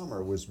from the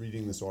summer was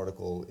reading this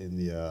article in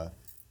the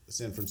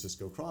San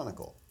Francisco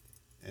Chronicle,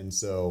 and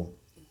so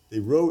they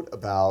wrote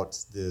about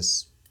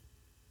this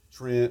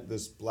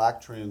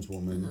black trans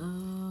woman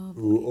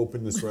who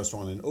opened this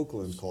restaurant in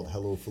Oakland called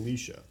Hello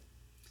Felicia,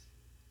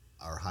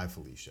 or Hi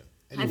Felicia.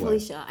 Anyway, Hi,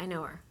 Felicia. I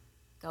know her.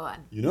 Go on.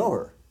 you know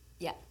her.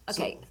 Yeah.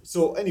 Okay.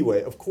 So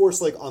anyway, of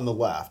course, like on the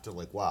left, they're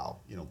like,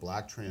 wow,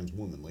 black trans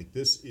woman, like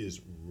this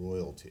is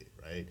royalty,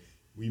 right?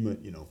 We,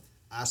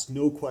 ask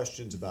no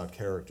questions about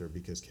character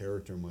because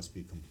character must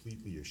be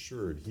completely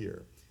assured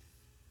here.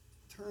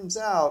 Turns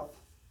out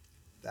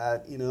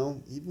that,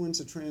 even when it's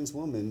a trans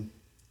woman,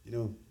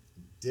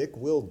 dick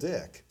will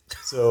dick.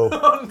 So,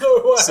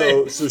 No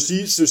way. so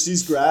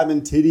she's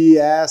grabbing titty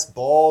ass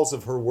balls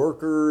of her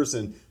workers,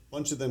 and a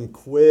bunch of them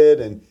quit,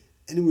 and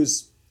it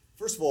was,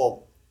 first of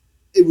all,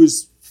 it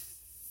was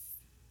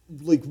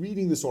like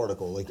reading this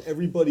article, like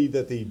everybody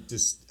they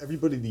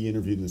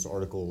interviewed in this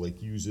article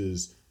like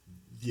uses,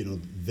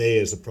 they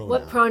as a pronoun.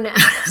 What pronoun?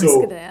 I was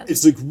So gonna ask.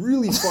 it's like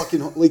really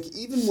fucking like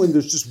even when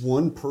there's just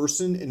one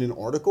person in an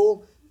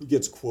article who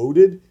gets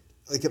quoted,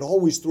 like it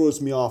always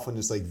throws me off when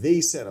it's like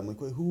they said. I'm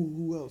like, wait,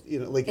 who else?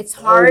 Like It's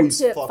hard always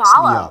to fucks me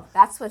follow. up.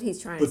 That's what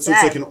he's trying But to so say.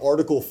 it's like an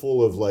article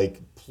full of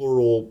like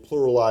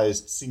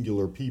pluralized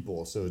singular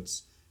people. So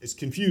it's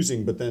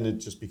confusing, but then it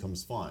just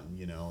becomes fun,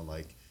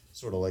 like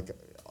sort of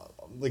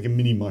like a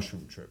mini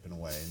mushroom trip in a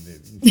way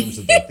in terms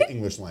of like the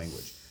English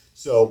language.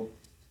 So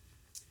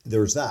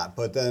there's that.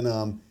 But then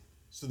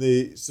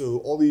so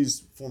all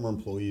these former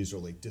employees are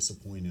like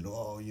disappointed.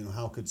 Oh,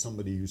 how could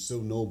somebody who's so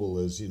noble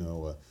as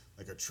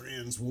like a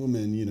trans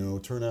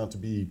woman, turn out to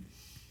be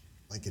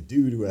like a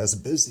dude who has a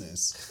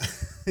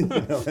business, and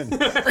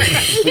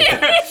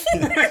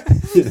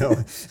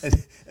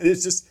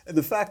it's just, and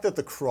the fact that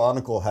the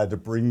Chronicle had to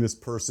bring this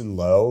person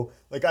low,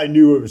 like I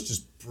knew it was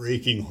just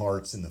breaking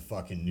hearts in the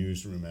fucking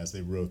newsroom as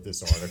they wrote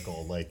this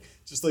article, like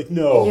just like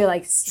no, You're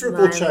like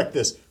triple smiling. check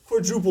this,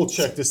 quadruple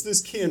check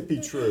this can't be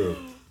true.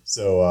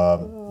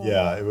 So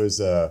yeah, it was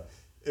a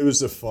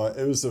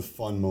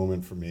fun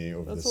moment for me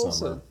over That's the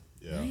summer. awesome.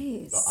 Yeah,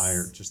 Nice.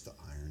 the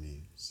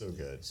irony, so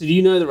good. So do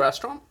you know the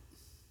restaurant?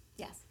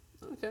 Yes.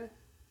 Okay.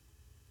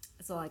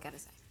 That's all I gotta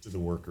say. Do the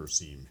workers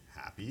seem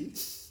happy?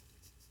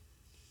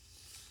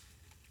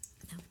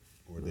 No.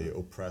 Or are they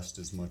oppressed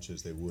as much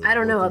as they would? I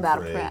don't know working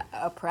about for a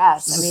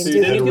oppressed. I Is mean, the do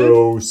food any good?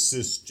 hetero,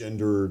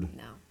 cisgendered,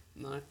 no.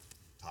 No.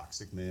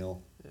 toxic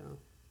male. Yeah.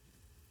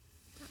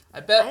 I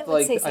bet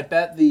would say I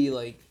bet the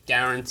like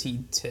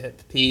guaranteed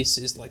tip piece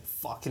is like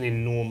fucking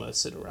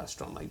enormous at a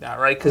restaurant like that,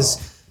 right?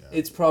 Because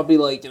it's probably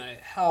like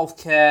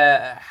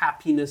healthcare, a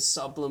happiness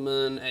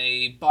supplement,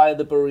 a buy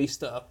the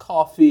barista a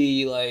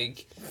coffee.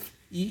 Like,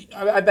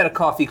 I bet a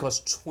coffee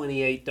costs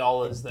 $28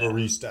 there.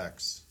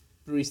 Barista-X.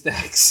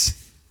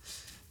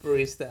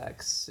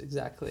 Barista-X,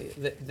 exactly.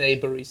 They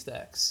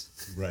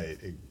Barista-X. Right.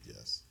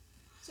 Yes.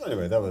 So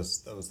anyway, that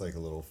was like a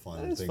little That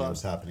fun is thing fun. that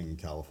was happening in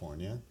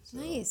California. So,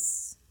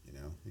 Nice.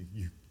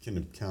 you can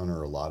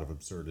encounter a lot of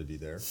absurdity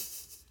there.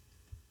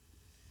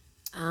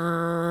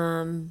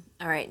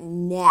 All right,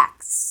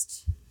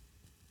 next.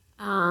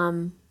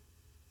 I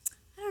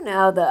don't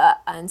know.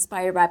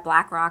 Inspired by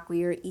BlackRock,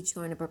 we are each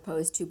going to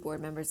propose 2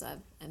 board members of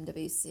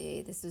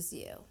MWC. This was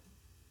you.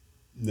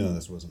 No,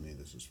 this wasn't me.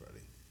 This was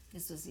Freddy.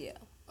 This was you.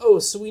 Oh,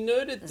 so we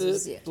noted This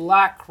was you. that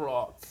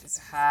BlackRock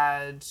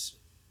had.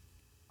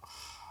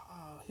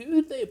 Who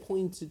had they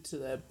appointed to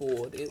their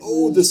board? It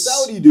Oh, the was-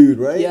 Saudi dude,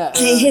 right? Yeah.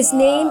 His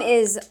name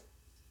is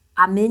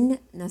Amin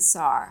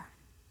Nassar.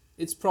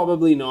 It's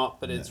probably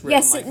not, but it's written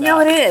Yes, like no,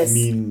 that. it is.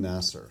 Amin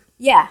Nasser.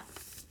 Yeah.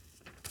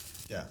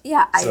 Yeah.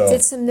 Yeah, I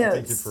did some notes.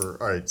 Thank you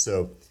for. All right,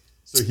 so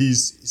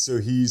he's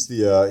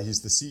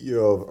the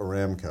CEO of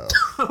Aramco.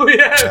 Oh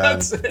yeah,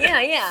 that's it.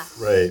 Yeah.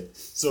 Right.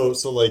 So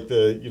like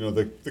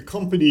the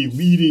company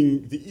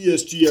leading the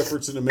ESG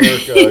efforts in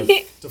America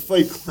to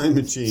fight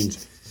climate change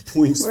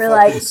points We're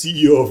fucking like-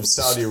 CEO of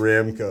Saudi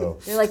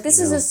Aramco. They're like, this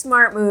is a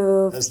smart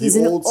move. As the He's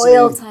an old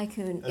oil saying-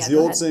 tycoon. As Yeah, the go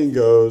old ahead. saying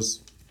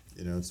goes,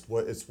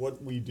 it's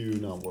what we do,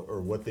 not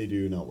what they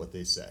do, not what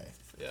they say.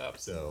 Yeah.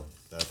 So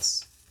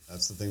that's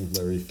the thing with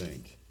Larry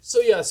Fink. So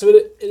yeah, so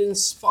it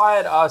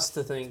inspired us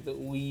to think that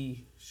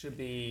we should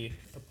be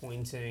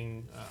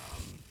appointing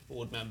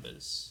board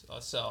members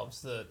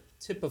ourselves that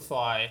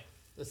typify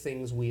the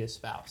things we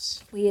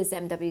espouse. We as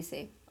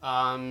MWC.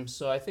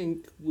 So I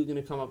think we're going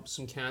to come up with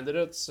some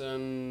candidates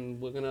and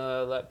we're going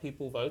to let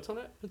people vote on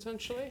it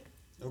potentially.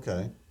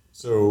 Okay.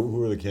 So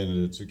who are the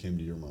candidates who came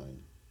to your mind?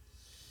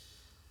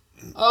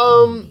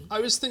 I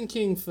was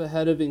thinking for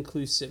head of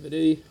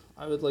inclusivity,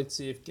 I would like to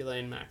see if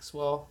Ghislaine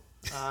Maxwell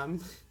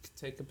could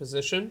take a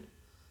position.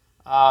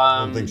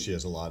 I don't think she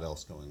has a lot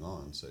else going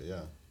on, so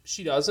yeah.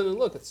 She doesn't, and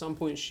look, at some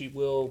point she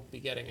will be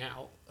getting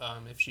out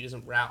if she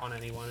doesn't rat on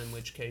anyone, in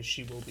which case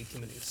she will be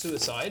committing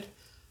suicide.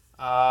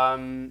 So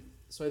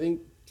I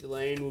think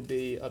Ghislaine will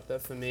be up there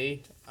for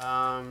me.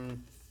 I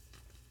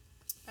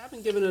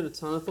haven't given it a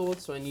ton of thought,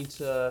 so I need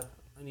to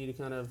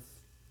kind of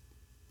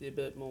be a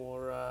bit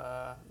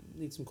more,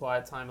 need some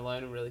quiet time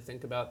alone and really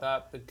think about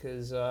that,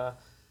 because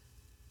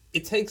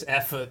it takes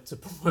effort to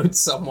promote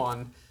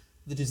someone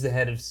that is the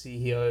head of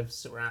CEO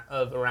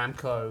of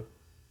Aramco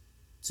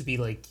to be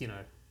like,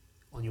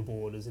 on your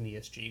board as an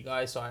ESG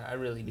guy. So I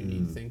really do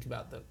need to think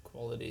about the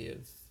quality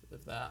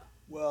of that.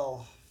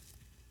 Well,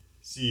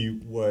 see,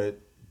 what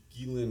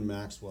Ghislaine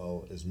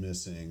Maxwell is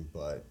missing,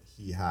 but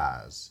he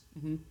has,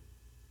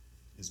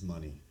 is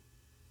money.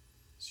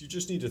 So you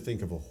just need to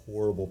think of a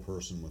horrible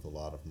person with a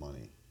lot of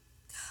money.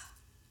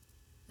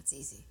 That's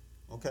easy.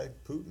 Okay,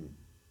 Putin.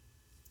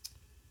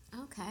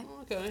 Okay.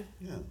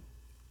 Yeah.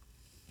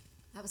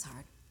 That was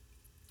hard.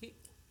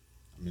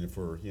 I mean, if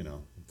we're,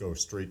 go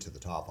straight to the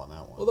top on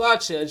that one. Although,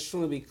 actually, I just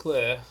want to be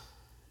clear.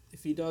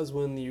 If he does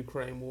win the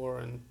Ukraine war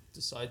and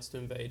decides to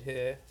invade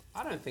here,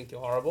 I don't think you're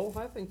horrible.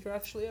 I think you're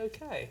actually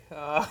okay.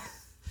 I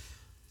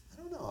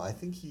don't know. I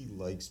think he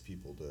likes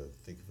people to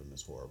think of him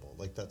as horrible.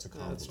 Like, that's a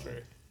compliment. That's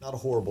true. Not a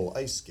horrible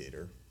ice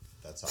skater.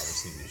 That's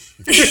obviously an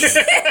issue.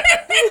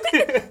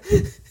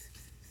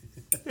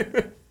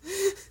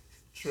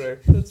 True.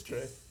 That's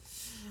true.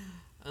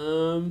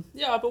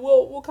 Yeah, but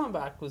we'll come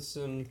back with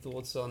some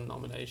thoughts on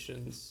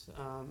nominations.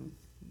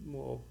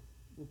 We'll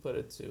put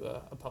it to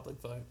a public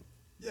vote.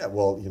 Yeah,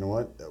 well, you know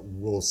what?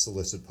 We'll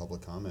solicit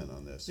public comment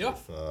on this. Yeah.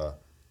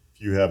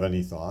 If you have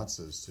any thoughts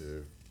as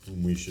to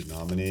whom we should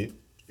nominate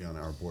to be on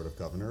our board of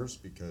governors,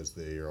 because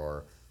they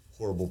are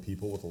horrible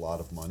people with a lot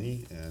of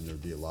money, and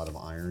there'd be a lot of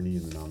irony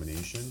in the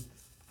nomination.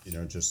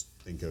 Just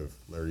think of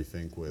Larry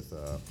Fink with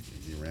the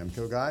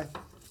Aramco guy.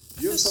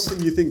 Do you have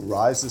something you think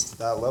rises to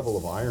that level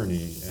of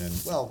irony and,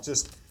 well,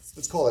 just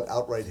let's call it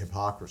outright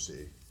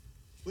hypocrisy?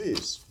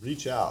 Please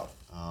reach out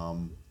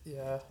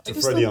to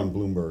Freddy on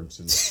Bloomberg,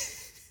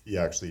 since he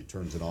actually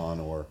turns it on,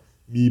 or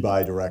me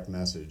by direct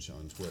message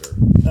on Twitter.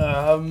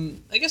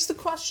 I guess the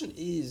question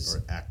is...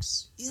 Or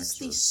X. Is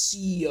the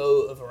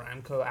CEO of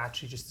Aramco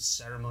actually just a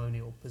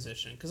ceremonial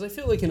position? Because I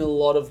feel like in a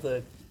lot of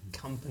the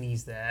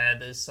companies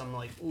there's some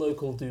like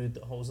local dude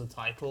that holds the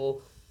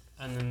title,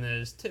 and then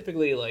there's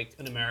typically like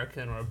an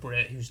American or a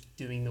Brit who's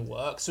doing the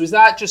work. So is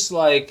that just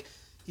like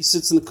he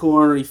sits in the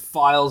corner, he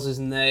files his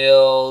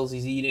nails,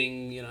 he's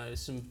eating,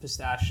 some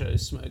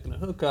pistachios, smoking a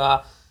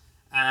hookah,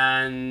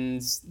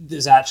 and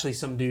there's actually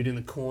some dude in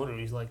the corner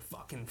who's like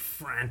fucking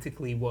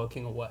frantically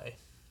working away?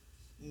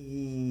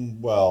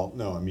 Well,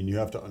 no, I mean, you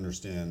have to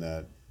understand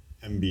that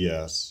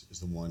MBS is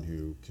the one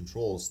who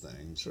controls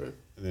things. True.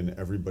 And then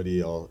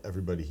everybody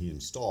he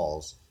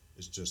installs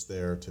is just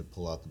there to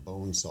pull out the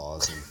bone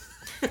saws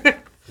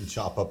and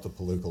chop up the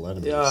political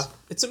enemies. Yeah,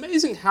 it's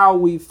amazing how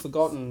we've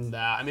forgotten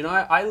that. I mean,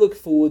 I look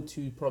forward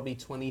to probably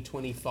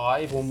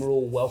 2025 when we're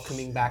all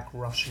welcoming back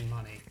Russian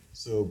money.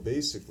 So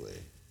basically,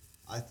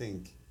 I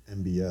think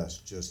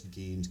MBS just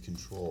gained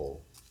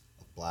control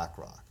of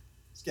BlackRock.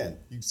 Again,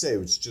 you could say it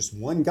was just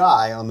one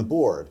guy on the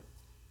board,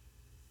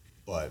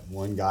 but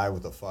one guy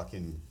with a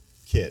fucking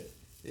kit,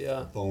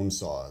 bone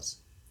saws.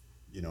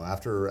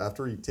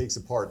 After he takes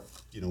apart,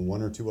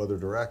 one or two other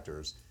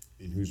directors,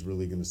 I mean, who's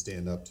really going to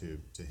stand up to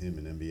him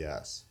in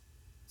MBS?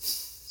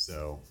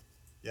 So,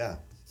 yeah,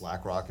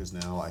 BlackRock is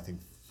now, I think,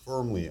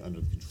 firmly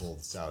under the control of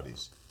the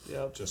Saudis.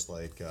 Yeah. Just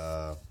like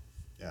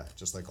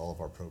all of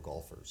our pro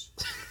golfers.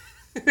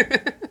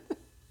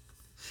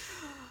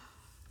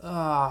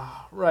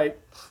 Right.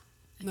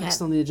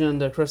 Next on the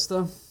agenda,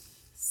 Krista.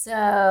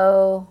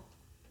 So,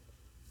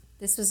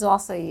 this was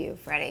also you,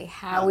 Freddie.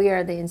 How we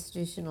are the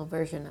institutional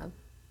version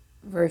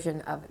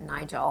of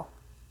Nigel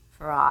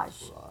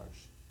Farage.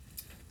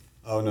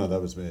 Oh, no,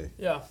 that was me.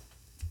 Yeah.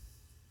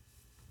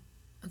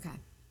 Okay.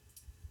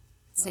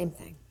 Same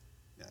thing.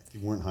 Yeah,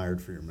 you weren't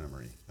hired for your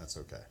memory. That's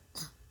okay.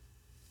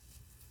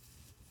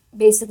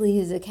 Basically,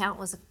 his account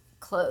was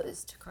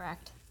closed,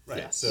 correct? Right.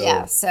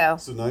 Yeah. So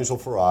Nigel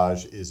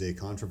Farage is a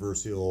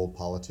controversial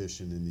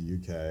politician in the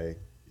UK,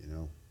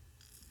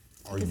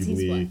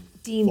 arguably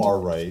far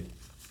right.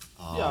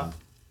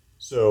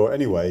 So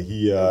anyway,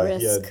 he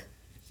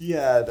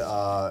had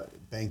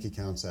bank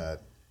accounts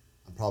at,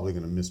 I'm probably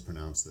going to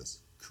mispronounce this,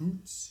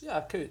 Coots? Yeah,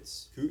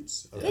 Coots.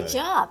 Coots? Okay. Good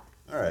job.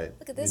 All right.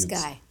 Look at this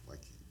guy.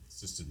 It's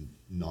just a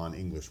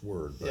non-English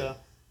word. But, Yeah.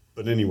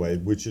 But anyway,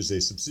 which is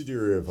a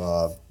subsidiary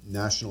of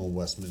National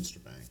Westminster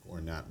Bank, or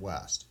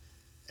NatWest.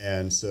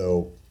 And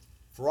so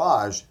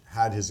Farage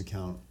had his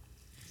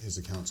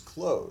accounts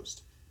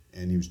closed,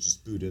 and he was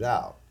just booted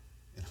out.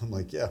 And I'm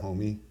like, yeah,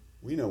 homie,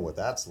 we know what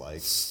that's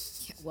like.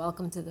 Yeah,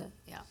 welcome to the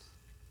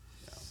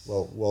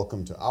Well,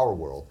 welcome to our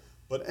world.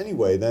 But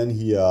anyway, then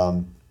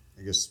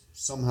I guess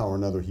somehow or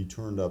another he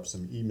turned up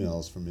some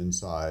emails from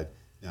inside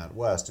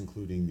NatWest,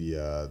 including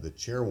the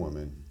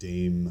chairwoman,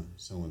 Dame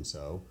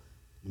so-and-so,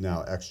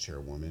 now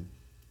ex-chairwoman,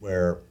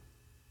 where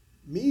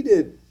made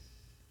it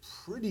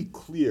pretty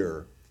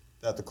clear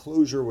that the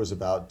closure was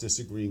about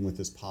disagreeing with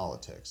his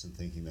politics and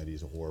thinking that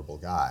he's a horrible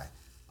guy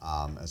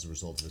as a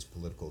result of his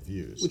political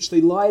views. Which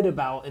they lied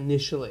about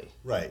initially.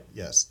 Right,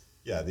 yes.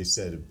 Yeah, they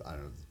said, I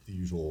don't know, the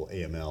usual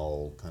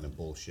AML kind of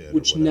bullshit.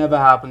 Which never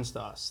happens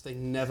to us. They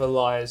never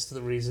lie as to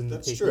the reason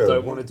that people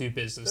don't want to do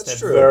business.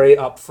 That's They're true. very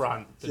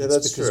upfront. Yeah, it's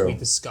that's because true. we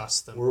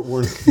discuss them.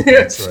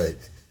 That's right.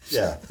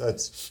 Yeah,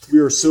 we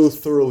are so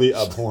thoroughly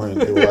abhorrent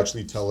they will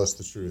actually tell us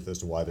the truth as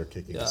to why they're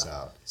kicking us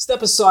out.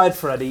 Step aside,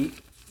 Freddy.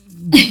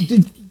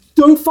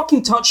 Don't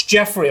fucking touch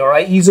Jeffrey, all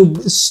right? He's an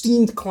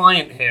esteemed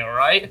client here, all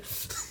right?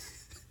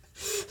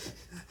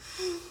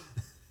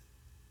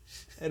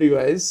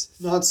 Anyways.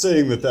 Not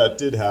saying that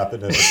did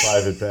happen at a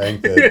private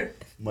bank that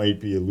might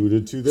be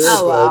alluded to there,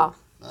 wow.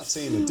 but not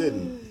saying it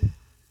didn't.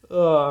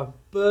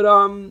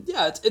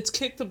 It's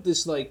kicked up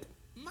this, like,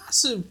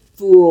 massive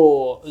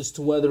furore as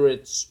to whether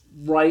it's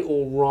right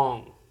or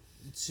wrong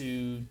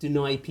to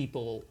deny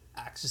people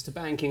access to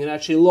banking. And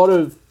actually a lot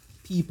of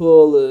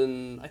people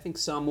and I think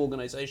some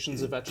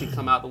organizations have actually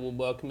come out the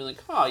woodwork and be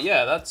like, oh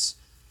yeah, that's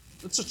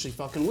actually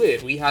fucking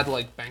weird. We had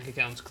like bank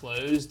accounts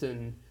closed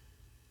and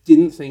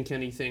didn't think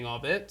anything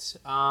of it.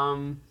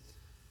 No,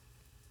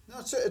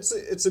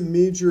 it's a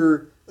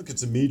major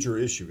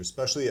issue,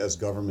 especially as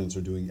governments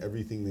are doing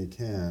everything they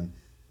can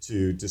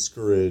to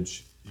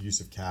discourage the use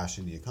of cash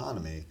in the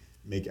economy,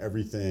 make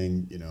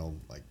everything,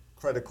 like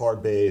credit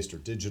card based or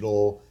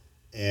digital.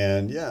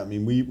 And yeah, I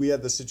mean, we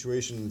had this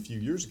situation a few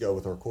years ago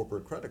with our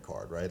corporate credit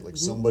card, right? Like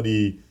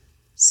somebody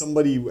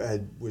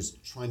was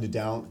trying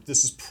to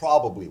this is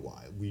probably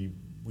why we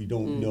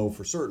don't know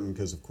for certain,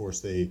 because of course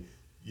they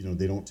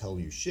don't tell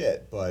you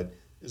shit, but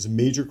there's a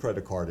major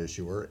credit card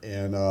issuer,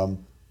 and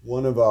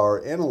one of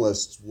our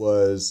analysts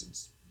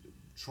was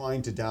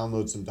trying to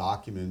download some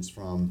documents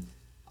from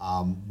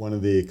one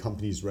of the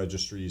company's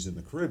registries in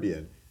the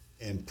Caribbean,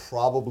 and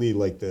probably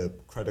like the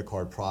credit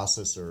card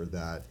processor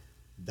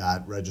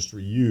that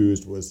registry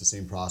used was the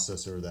same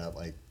processor that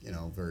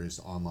various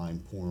online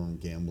porn,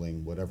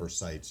 gambling, whatever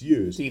sites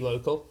use.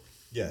 D-Local.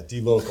 Yeah,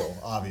 D-Local,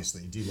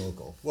 obviously,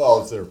 D-Local.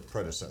 Well, it's their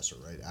predecessor,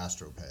 right?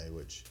 AstroPay,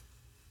 which,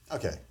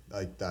 okay,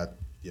 like that,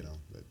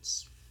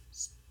 it's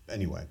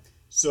anyway.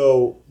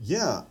 So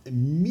yeah,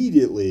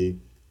 immediately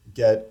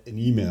get an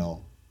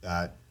email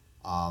that,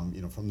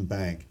 from the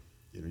bank,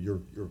 your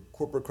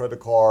corporate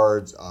credit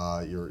cards,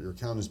 your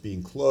account is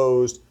being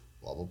closed,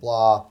 blah, blah,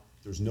 blah.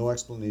 There's no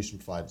explanation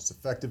provided. It's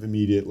effective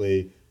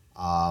immediately.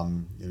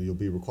 You'll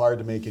be required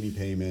to make any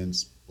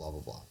payments, blah, blah,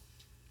 blah.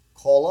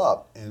 Call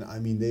up, and I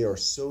mean, they are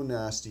so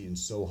nasty and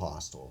so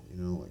hostile.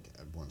 Like,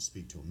 I want to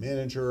speak to a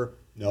manager.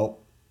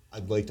 Nope.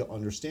 I'd like to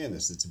understand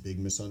this. It's a big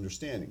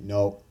misunderstanding.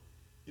 Nope.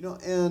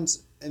 And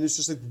it's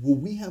just like, well,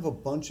 we have a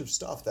bunch of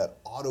stuff that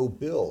auto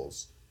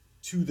bills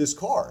to this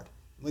card.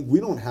 Like, we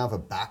don't have a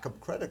backup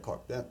credit card.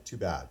 Too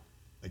bad.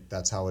 Like,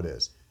 that's how it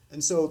is.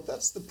 And so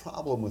that's the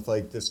problem with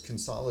like this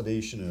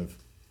consolidation of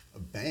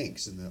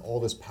banks and all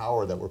this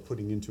power that we're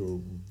putting into a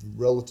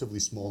relatively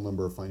small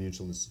number of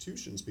financial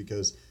institutions,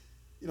 because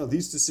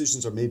these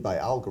decisions are made by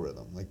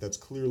algorithm. Like, that's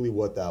clearly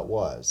what that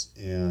was,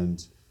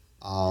 and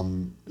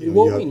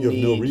you have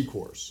no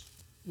recourse.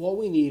 What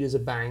we need is a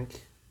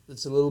bank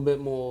that's a little bit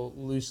more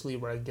loosely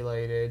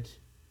regulated,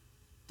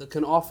 that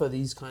can offer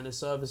these kind of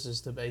services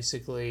to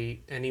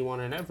basically anyone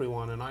and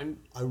everyone. And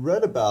I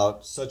read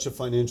about such a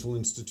financial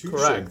institution.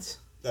 Correct.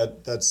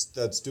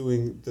 That's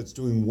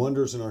doing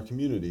wonders in our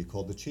community,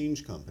 called the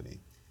Change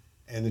Company,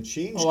 and the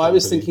Change. Company, I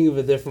was thinking of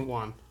a different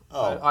one.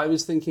 Oh. I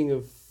was thinking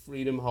of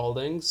Freedom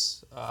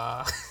Holdings.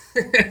 Well,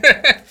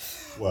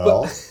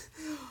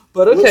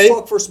 but okay. Let's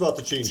talk first about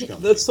the Change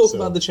Company. Let's talk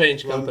about the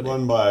Change Company,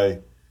 run by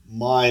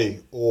my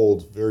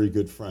old very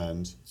good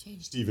friend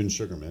Steven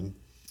Sugarman,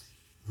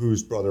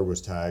 whose brother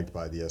was tagged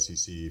by the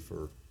SEC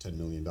for $10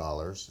 million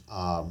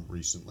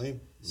recently.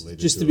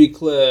 Just to be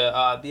clear,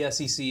 the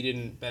SEC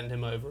didn't bend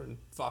him over and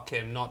fuck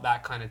him. Not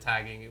that kind of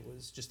tagging. It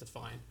was just a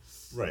fine.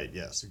 Right,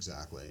 yes,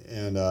 exactly.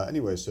 And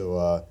anyway,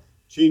 so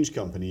Change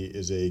Company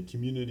is a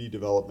community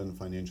development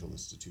financial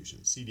institution,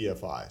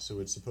 CDFI. So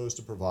it's supposed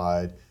to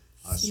provide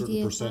a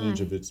certain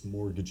percentage of its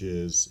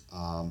mortgages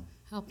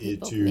help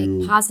people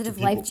make positive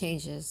life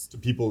changes to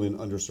people in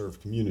underserved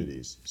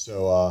communities.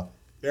 So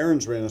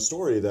Barron's ran a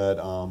story that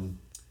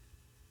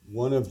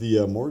one of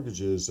the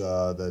mortgages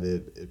that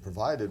it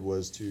provided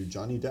was to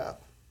Johnny Depp.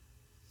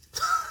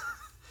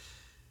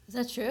 Is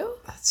that true?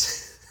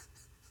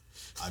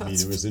 I mean,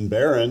 it was in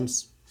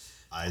Barron's.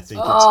 I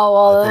think.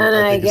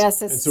 I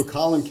guess it's. And so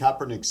Colin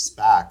Kaepernick's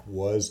SPAC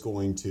was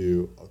going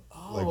to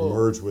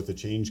merge with the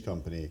Change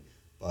Company,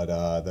 but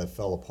that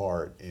fell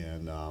apart,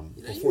 and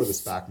before the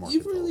SPAC market.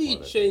 You've really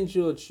changed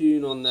your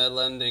tune on their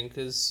lending,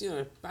 because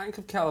Bank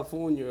of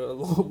California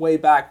way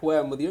back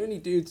when were the only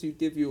dudes who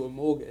give you a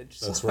mortgage.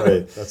 That's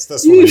right. That's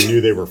when I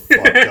knew they were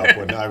fucked up,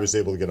 when I was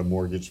able to get a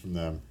mortgage from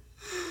them.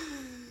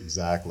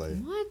 Exactly.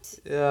 What?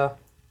 Yeah.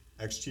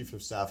 Ex-chief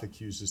of staff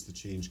accuses the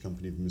change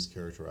company of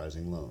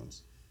mischaracterizing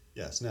loans.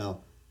 Yes,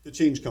 now, the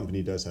change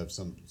company does have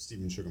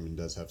Steven Sugarman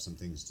does have some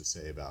things to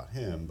say about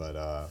him, but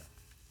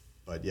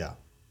yeah.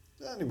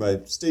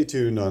 Anyway, stay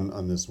tuned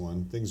on this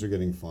one. Things are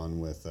getting fun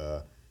with,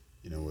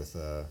 with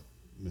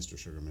Mr.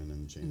 Sugarman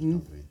and the change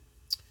company.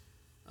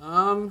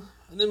 And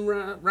then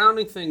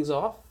rounding things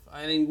off,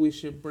 I think we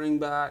should bring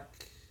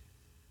back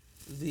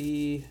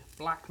the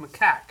Black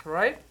Macaque,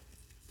 right?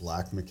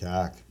 Black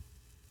Macaque.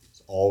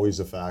 It's always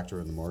a factor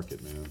in the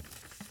market, man.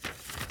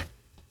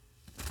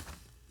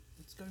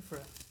 Let's go for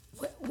it.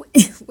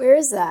 Where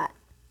is that?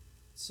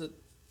 It's at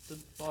the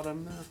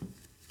bottom there.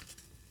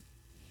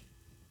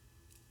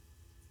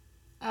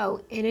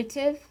 Oh,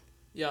 Inotiv,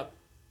 Yep.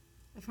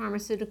 the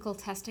pharmaceutical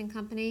testing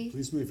company.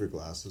 Please move your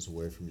glasses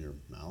away from your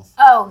mouth.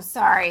 Oh,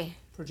 sorry.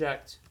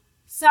 Project.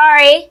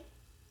 Sorry.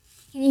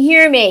 Can you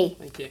hear me?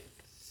 Thank you.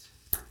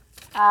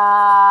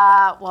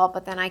 Well,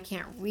 but then I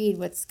can't read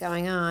what's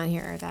going on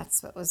here.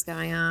 That's what was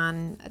going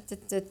on.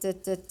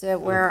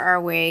 Where are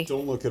we?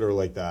 Don't look at her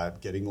like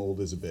that. Getting old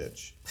is a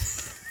bitch.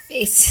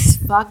 Faces.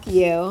 Fuck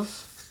you.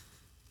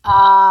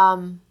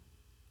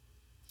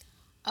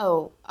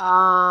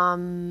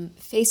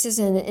 Faces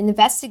an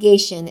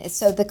investigation.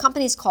 So the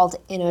company's called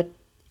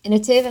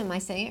Inotiv. Am I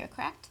saying it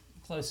correct?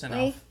 Close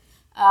enough.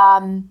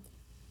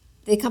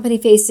 The company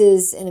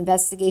faces an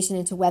investigation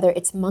into whether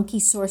its monkey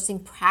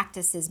sourcing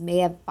practices may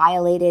have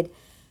violated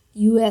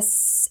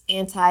U.S.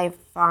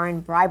 anti-foreign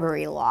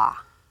bribery law.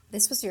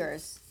 This was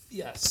yours.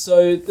 Yeah,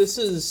 so this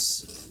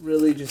is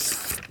really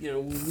just,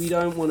 we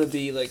don't want to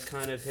be like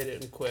kind of hit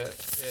it and quit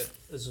it,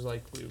 as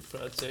like we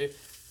refer to.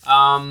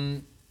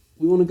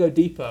 We want to go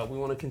deeper. We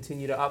want to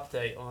continue to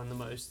update on the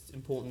most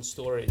important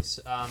stories.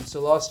 So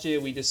last year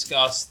we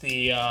discussed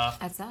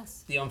That's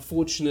us. the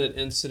unfortunate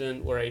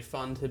incident where a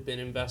fund had been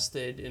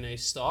invested in a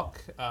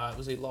stock. It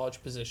was a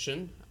large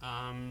position.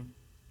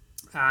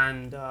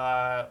 And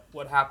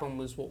what happened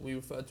was what we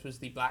referred to as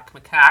the Black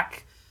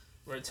Macaque,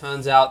 where it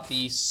turns out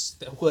there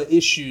were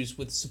issues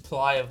with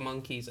supply of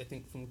monkeys, I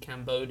think from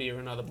Cambodia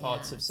and other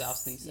parts of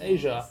Southeast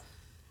Asia.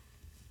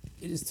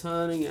 It is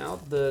turning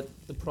out that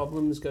the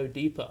problems go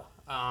deeper.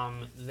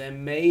 There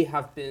may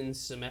have been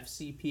some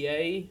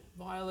FCPA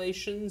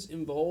violations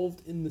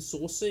involved in the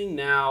sourcing.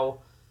 Now,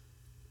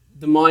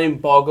 the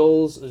mind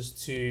boggles as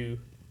to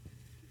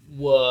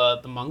were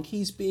the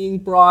monkeys being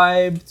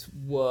bribed?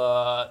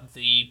 Were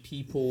the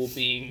people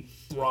being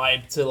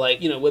bribed to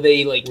were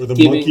they Were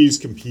the monkeys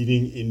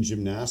competing in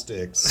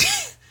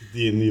gymnastics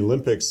in the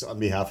Olympics on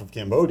behalf of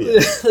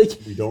Cambodia?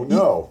 We don't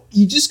know.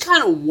 You just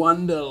kind of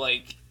wonder,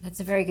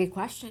 That's a very good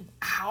question.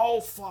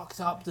 how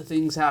fucked up do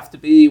things have to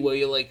be where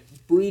you're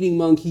breeding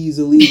monkeys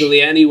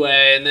illegally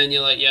anyway, and then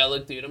you're like, yeah,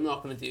 look, dude, I'm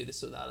not going to do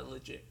this without a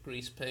legit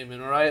grease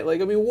payment, all right?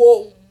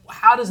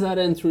 How does that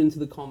enter into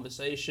the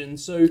conversation?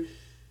 So,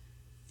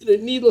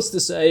 needless to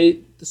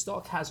say, the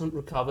stock hasn't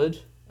recovered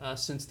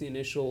since the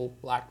initial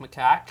Black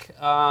Macaque.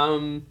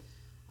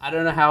 I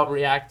don't know how it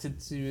reacted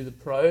to the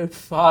probe,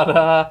 but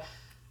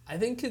I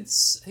think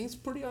it's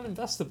pretty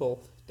uninvestable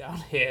down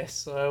here.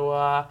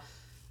 So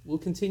we'll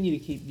continue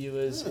to keep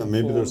viewers.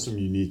 Maybe there's some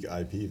unique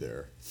IP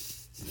there.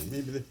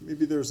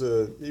 Maybe there's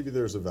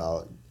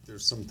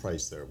some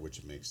price there which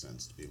it makes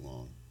sense to be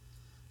long.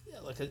 Yeah,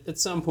 at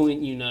some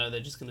point, they're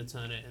just going to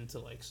turn it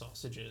into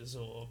sausages,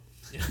 or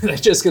they're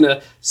just going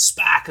to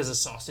SPAC as a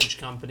sausage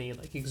company,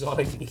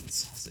 exotic meat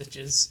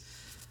sausages.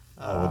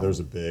 There's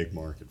a big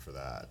market for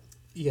that.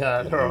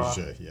 Yeah, there are.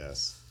 Asia,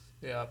 yes.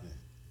 Yeah.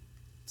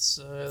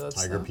 So that's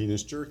Tiger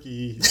penis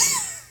jerky.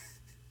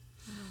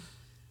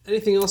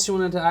 Anything else you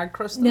wanted to add,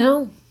 Krista?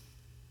 No.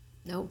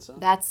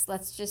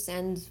 Let's just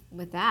end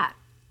with that.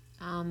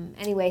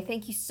 Anyway,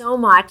 thank you so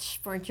much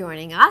for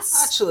joining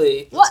us.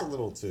 Actually, That's a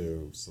little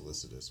too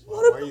solicitous.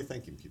 Why are you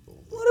thanking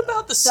people? What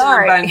about the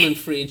Sorry. Sam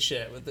Bankman-Fried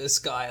shit with this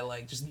guy,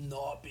 just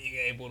not being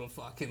able to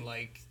fucking,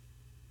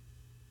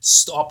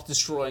 stop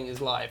destroying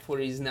his life, where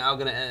he's now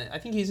going to end... I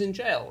think he's in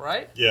jail,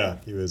 right? Yeah,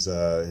 he was.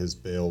 His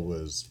bail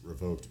was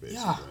revoked,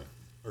 basically. Yeah.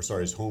 Or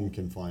sorry, his home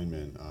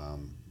confinement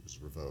was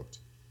revoked.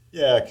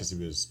 Yeah, because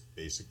he was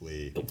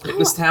basically...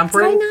 Witness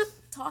tampering? Did I not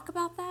talk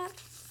about that?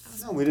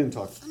 No, we didn't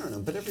talk. I don't know,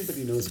 but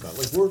everybody knows about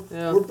it.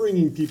 We're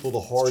bringing people the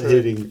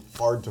hard-hitting,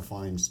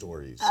 hard-to-find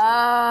stories. Oh.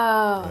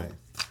 Right.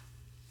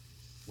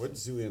 What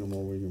zoo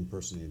animal were you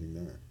impersonating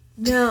there?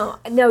 No,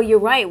 you're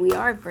right. We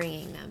are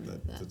bringing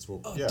them. That's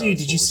what. Oh, Yeah, dude,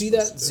 that's did you what see we're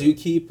that supposed to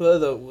do. zookeeper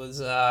that was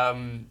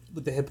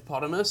with the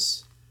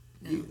hippopotamus?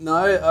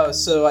 No?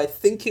 So I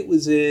think it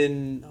was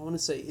in, I want to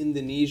say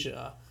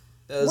Indonesia.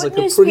 There's What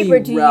a newspaper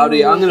pretty do you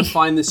rowdy... I'm going read? to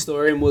find this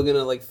story and we're going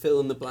to fill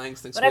in the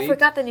blanks next But week. I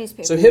forgot the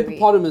newspaper. So you read.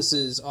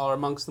 hippopotamuses are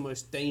amongst the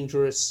most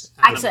dangerous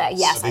animals. Actually,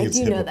 yes, I think it's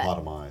do know that.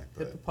 hippopotami.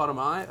 but Hippopotami,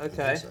 I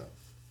okay. think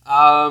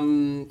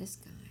so. This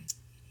guy.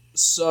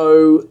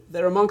 So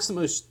they're amongst the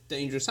most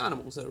dangerous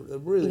animals. They're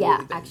really, Yeah,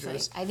 really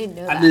dangerous. actually, I didn't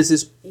know And that. there's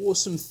this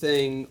awesome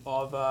thing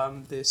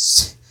of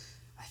this.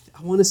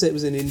 I want to say it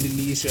was in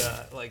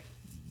Indonesia.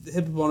 the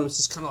hippopotamus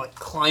is kind of like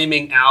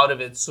climbing out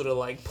of its sort of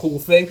like pool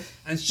thing,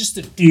 and it's just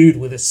a dude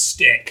with a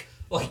stick,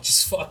 like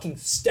just fucking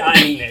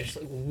standing there, just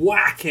like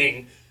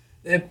whacking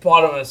the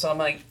hippopotamus. I'm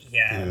like,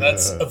 yeah,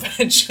 that's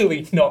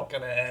eventually not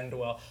gonna end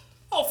well.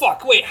 Oh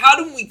fuck! Wait, how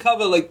didn't we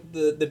cover like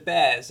the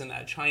bears in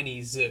that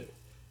Chinese zoo?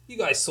 You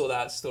guys saw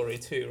that story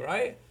too,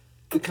 right?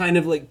 The kind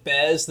of like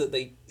bears that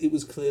it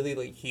was clearly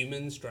like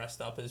humans dressed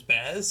up as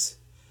bears.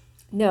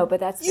 No, but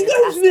that's You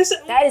fantastic. guys miss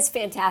it. That is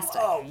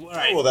fantastic. Oh, all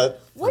right. Well, that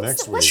for What's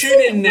next the- week. what's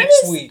Tune in What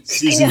next is- week.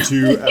 Season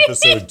 2,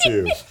 episode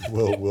 2.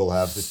 We'll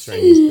have the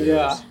Chinese bears.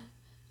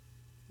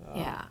 Yeah.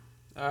 Yeah.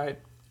 All right.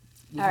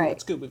 All right.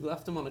 It's good. We've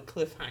left them on a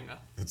cliffhanger.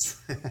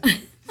 That's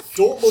right.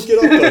 Don't look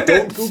it up though.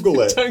 Don't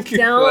Google it. Don't Google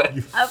Don't.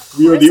 it. Of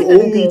We are course the I'm gonna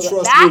only Google it.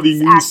 trustworthy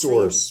That's news actually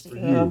source for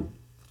interesting.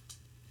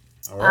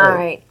 you. All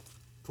right.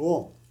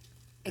 Cool.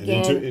 And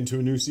Again. into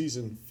a new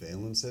season,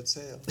 Phelan set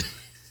sail.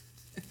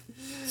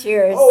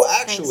 Cheers. Oh,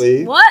 Thanks.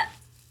 actually- What?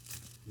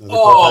 Another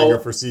Oh.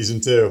 cliffhanger for season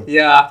 2.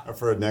 Yeah. Or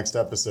for next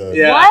episode.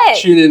 Yeah. What?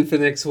 Tune in for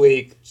next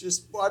week.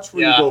 Just watch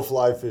when Yeah. you go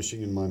fly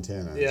fishing in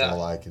Montana. That's Yeah.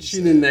 all I can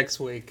Tune say. in next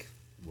week.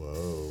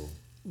 Whoa.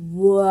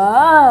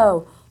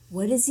 Whoa.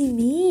 What does he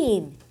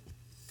mean?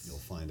 You'll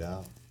find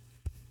out.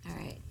 All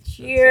right.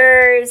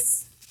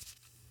 Cheers.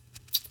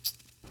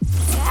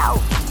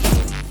 Out.